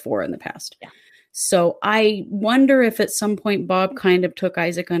this before in the past. Yeah. So I wonder if at some point Bob kind of took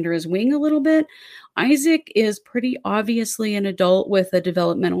Isaac under his wing a little bit. Isaac is pretty obviously an adult with a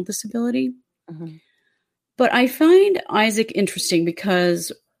developmental disability. Mm-hmm. But I find Isaac interesting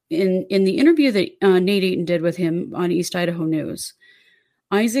because in the interview that Nate Eaton did with him on East Idaho News,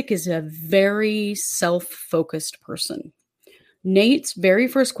 Isaac is a very self-focused person. Nate's very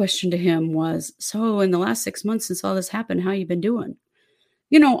first question to him was, so in the last 6 months since all this happened, how you been doing?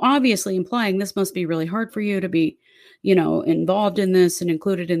 Obviously implying this must be really hard for you to be, involved in this and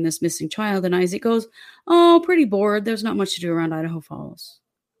included in this missing child. And Isaac goes, oh, pretty bored. There's not much to do around Idaho Falls.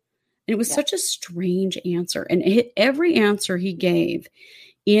 And it was such a strange answer. And every answer he gave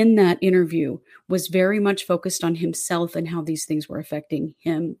in that interview was very much focused on himself and how these things were affecting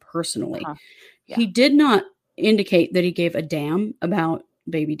him personally. Uh-huh. Yeah. He did not indicate that he gave a damn about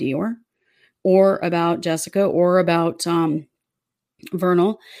baby Deorr or about Jessica or about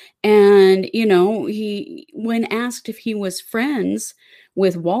Vernal. And, he, when asked if he was friends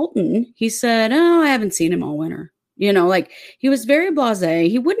with Walton, he said, oh, I haven't seen him all winter. He was very blasé.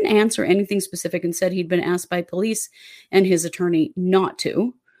 He wouldn't answer anything specific and said he'd been asked by police and his attorney not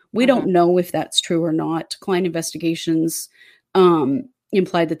to. We don't know if that's true or not. Client investigations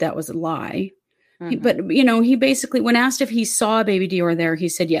implied that was a lie. But, he basically, when asked if he saw baby Deorr there, he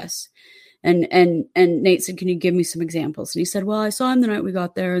said yes. And Nate said, can you give me some examples? And he said, well, I saw him the night we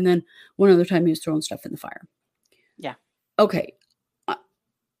got there. And then one other time he was throwing stuff in the fire. Yeah. Okay.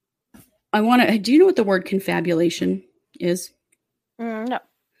 Do you know what the word confabulation is? No.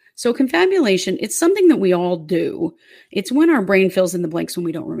 So confabulation, it's something that we all do. It's when our brain fills in the blanks when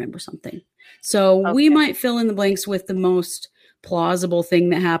we don't remember something. So we might fill in the blanks with the most plausible thing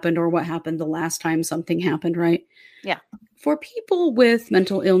that happened or what happened the last time something happened, right? Yeah. For people with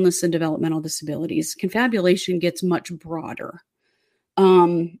mental illness and developmental disabilities, confabulation gets much broader.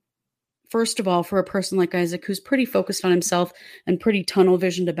 First of all, for a person like Isaac, who's pretty focused on himself and pretty tunnel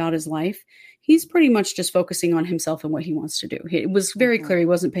visioned about his life, he's pretty much just focusing on himself and what he wants to do. It was very clear he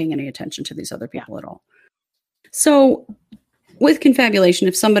wasn't paying any attention to these other people at all. So with confabulation,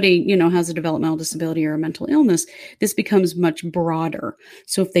 if somebody, has a developmental disability or a mental illness, this becomes much broader.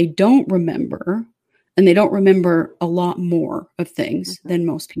 So if they don't remember, and they don't remember a lot more of things than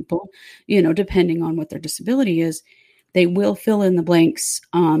most people, depending on what their disability is, they will fill in the blanks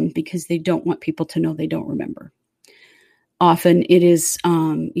because they don't want people to know they don't remember. Often it is,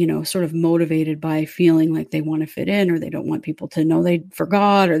 sort of motivated by feeling like they want to fit in, or they don't want people to know they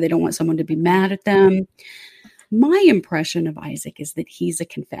forgot, or they don't want someone to be mad at them. My impression of Isaac is that he's a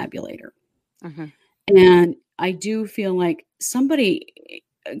confabulator. And I do feel like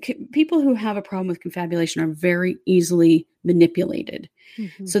people who have a problem with confabulation are very easily manipulated.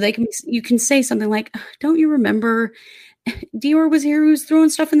 So you can say something like, don't you remember Deorr was here, who was throwing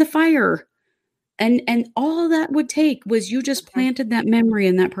stuff in the fire? And all that would take was you just planted that memory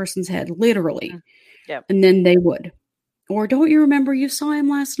in that person's head, literally. Yep. And then they would. Or don't you remember you saw him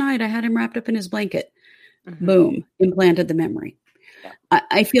last night? I had him wrapped up in his blanket. Boom, implanted the memory. Yep.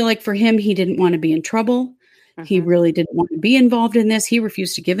 I feel like for him, he didn't want to be in trouble. He really didn't want to be involved in this. He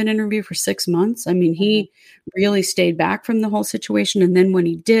refused to give an interview for 6 months. I mean, he really stayed back from the whole situation. And then when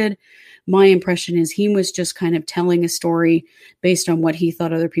he did, my impression is he was just kind of telling a story based on what he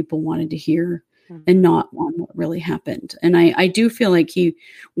thought other people wanted to hear and not on what really happened. And I do feel like he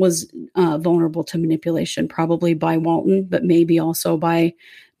was vulnerable to manipulation, probably by Walton, but maybe also by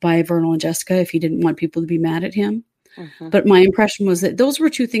by Vernal and Jessica if he didn't want people to be mad at him. Mm-hmm. But my impression was that those were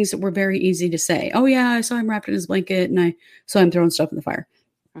two things that were very easy to say. Oh, yeah, I saw him wrapped in his blanket and I saw him throwing stuff in the fire.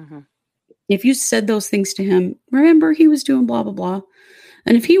 Mm-hmm. If you said those things to him, remember, he was doing blah, blah, blah.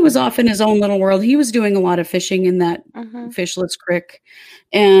 And if he was off in his own little world, he was doing a lot of fishing in that fishless creek.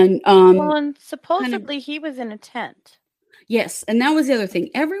 And, and supposedly he was in a tent. Yes. And that was the other thing.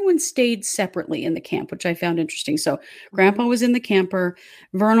 Everyone stayed separately in the camp, which I found interesting. So Grandpa was in the camper.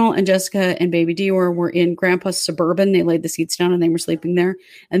 Vernal and Jessica and baby Deorr were in Grandpa's Suburban. They laid the seats down and they were sleeping there.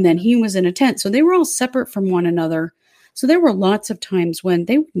 And then he was in a tent. So they were all separate from one another. So there were lots of times when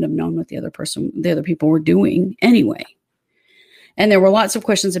they wouldn't have known what the other people were doing anyway. And there were lots of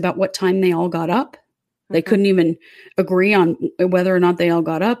questions about what time they all got up. They couldn't even agree on whether or not they all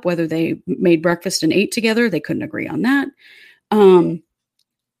got up, whether they made breakfast and ate together. They couldn't agree on that.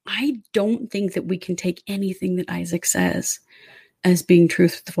 I don't think that we can take anything that Isaac says as being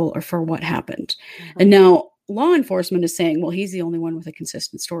truthful or for what happened. And now law enforcement is saying, well, he's the only one with a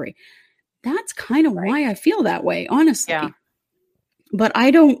consistent story. That's kind of why I feel that way, honestly. Yeah. But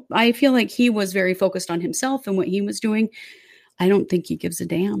I feel like he was very focused on himself and what he was doing. I don't think he gives a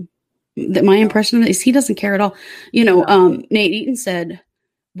damn. That my impression is he doesn't care at all. Nate Eaton said,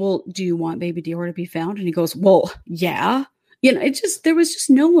 well, do you want baby Deorr to be found? And he goes, well, yeah. There was just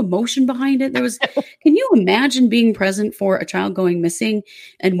no emotion behind it. Can you imagine being present for a child going missing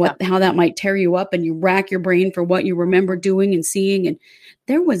and how that might tear you up and you rack your brain for what you remember doing and seeing? And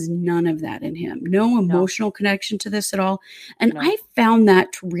there was none of that in him. No emotional connection to this at all. And I found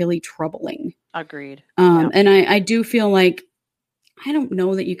that really troubling. Agreed. And I do feel like, I don't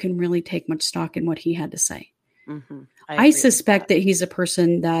know that you can really take much stock in what he had to say. Mm-hmm. I suspect that he's a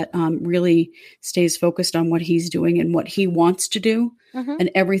person that really stays focused on what he's doing and what he wants to do. Mm-hmm. And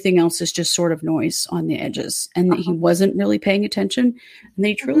everything else is just sort of noise on the edges. And that he wasn't really paying attention. And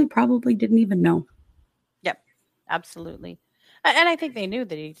they truly probably didn't even know. Yep, absolutely. And I think they knew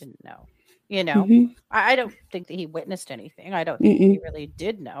that he didn't know. I don't think that he witnessed anything. I don't think he really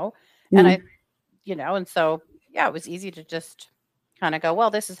did know. And and so, it was easy to just kind of go, well,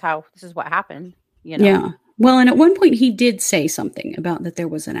 this is what happened, Yeah. Well, and at one point he did say something about that there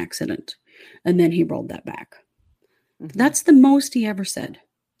was an accident and then he rolled that back. Mm-hmm. That's the most he ever said.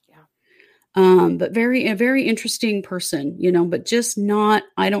 Yeah. But a very interesting person, but just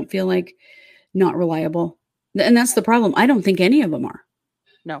I don't feel like not reliable. And that's the problem. I don't think any of them are.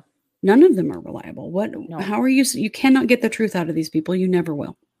 No. None of them are reliable. How are you? You cannot get the truth out of these people. You never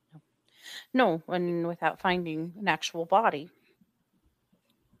will. No. And without finding an actual body.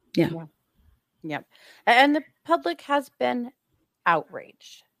 Yeah. Yep. And the public has been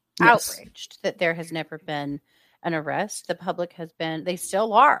outraged that there has never been an arrest. The public has been, they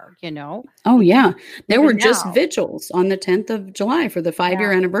still are, Oh, yeah. There were just vigils on the 10th of July for the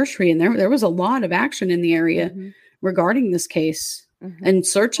 5-year anniversary. And there was a lot of action in the area regarding this case and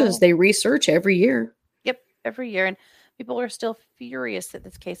searches. They research every year. Yep. Every year. And people are still furious that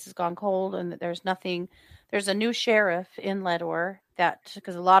this case has gone cold and that there's a new sheriff in Leadore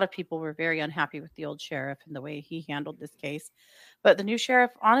because a lot of people were very unhappy with the old sheriff and the way he handled this case. But the new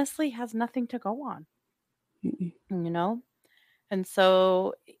sheriff honestly has nothing to go on, And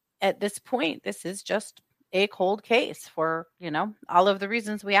so at this point, this is just a cold case for, all of the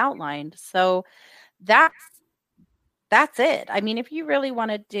reasons we outlined. So that's it. I mean, if you really want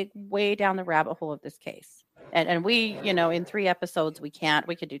to dig way down the rabbit hole of this case, and we, in 3 episodes, we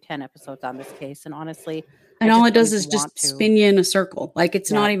could do 10 episodes on this case. And honestly, and all it does is just spin you in a circle. Like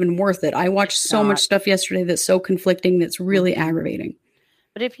it's not even worth it. I watched so much stuff yesterday that's so conflicting. That's really aggravating.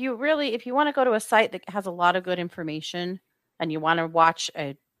 But if you want to go to a site that has a lot of good information and you want to watch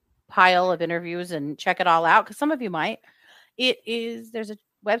a pile of interviews and check it all out, because some of you might, there's a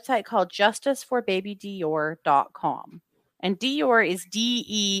website called justiceforbabydeorr.com. And Deorr is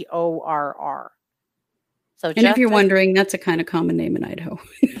Deorr. So if you're wondering, that's a kind of common name in Idaho.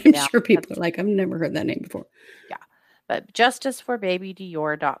 I'm sure people are like, I've never heard that name before. Yeah. But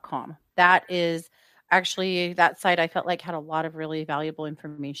justiceforbabydeorr.com. That is actually, that site I felt like had a lot of really valuable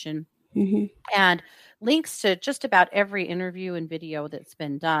information and links to just about every interview and video that's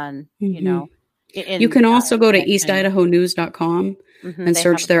been done, you can also go to eastidahonews.com and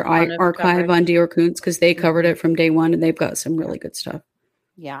search their archive on Deorr Kunz because they covered it from day one and they've got some really good stuff.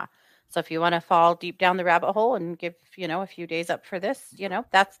 Yeah. So if you want to fall deep down the rabbit hole and give, a few days up for this,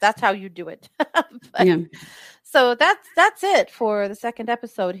 that's how you do it. So that's it for the second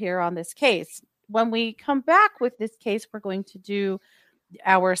episode here on this case. When we come back with this case, we're going to do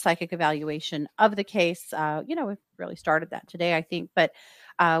our psychic evaluation of the case. We've really started that today, I think, but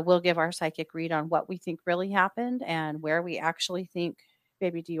we'll give our psychic read on what we think really happened and where we actually think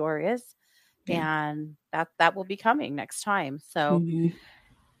baby Deorr is. And that will be coming next time. So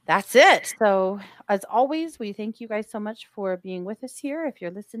that's it. So as always, we thank you guys so much for being with us here. If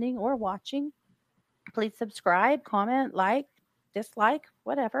you're listening or watching, please subscribe, comment, like, dislike,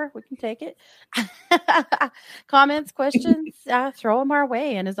 whatever. We can take it. Comments, questions, throw them our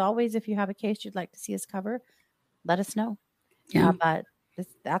way. And as always, if you have a case you'd like to see us cover, let us know. But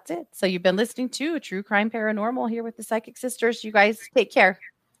that's it. So you've been listening to True Crime Paranormal here with the Psychic Sisters. You guys take care.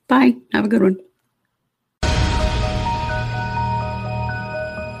 Bye. Have a good one.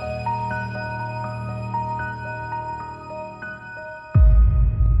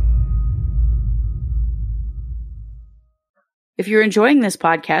 If you're enjoying this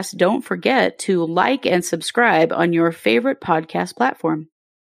podcast, don't forget to like and subscribe on your favorite podcast platform.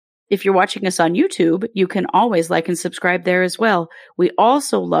 If you're watching us on YouTube, you can always like and subscribe there as well. We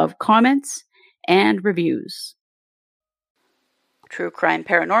also love comments and reviews. True Crime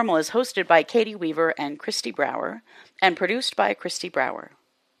Paranormal is hosted by Katie Weaver and Kristi Brower and produced by Kristi Brower.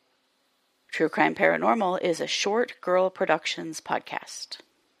 True Crime Paranormal is a Short Girl Productions podcast.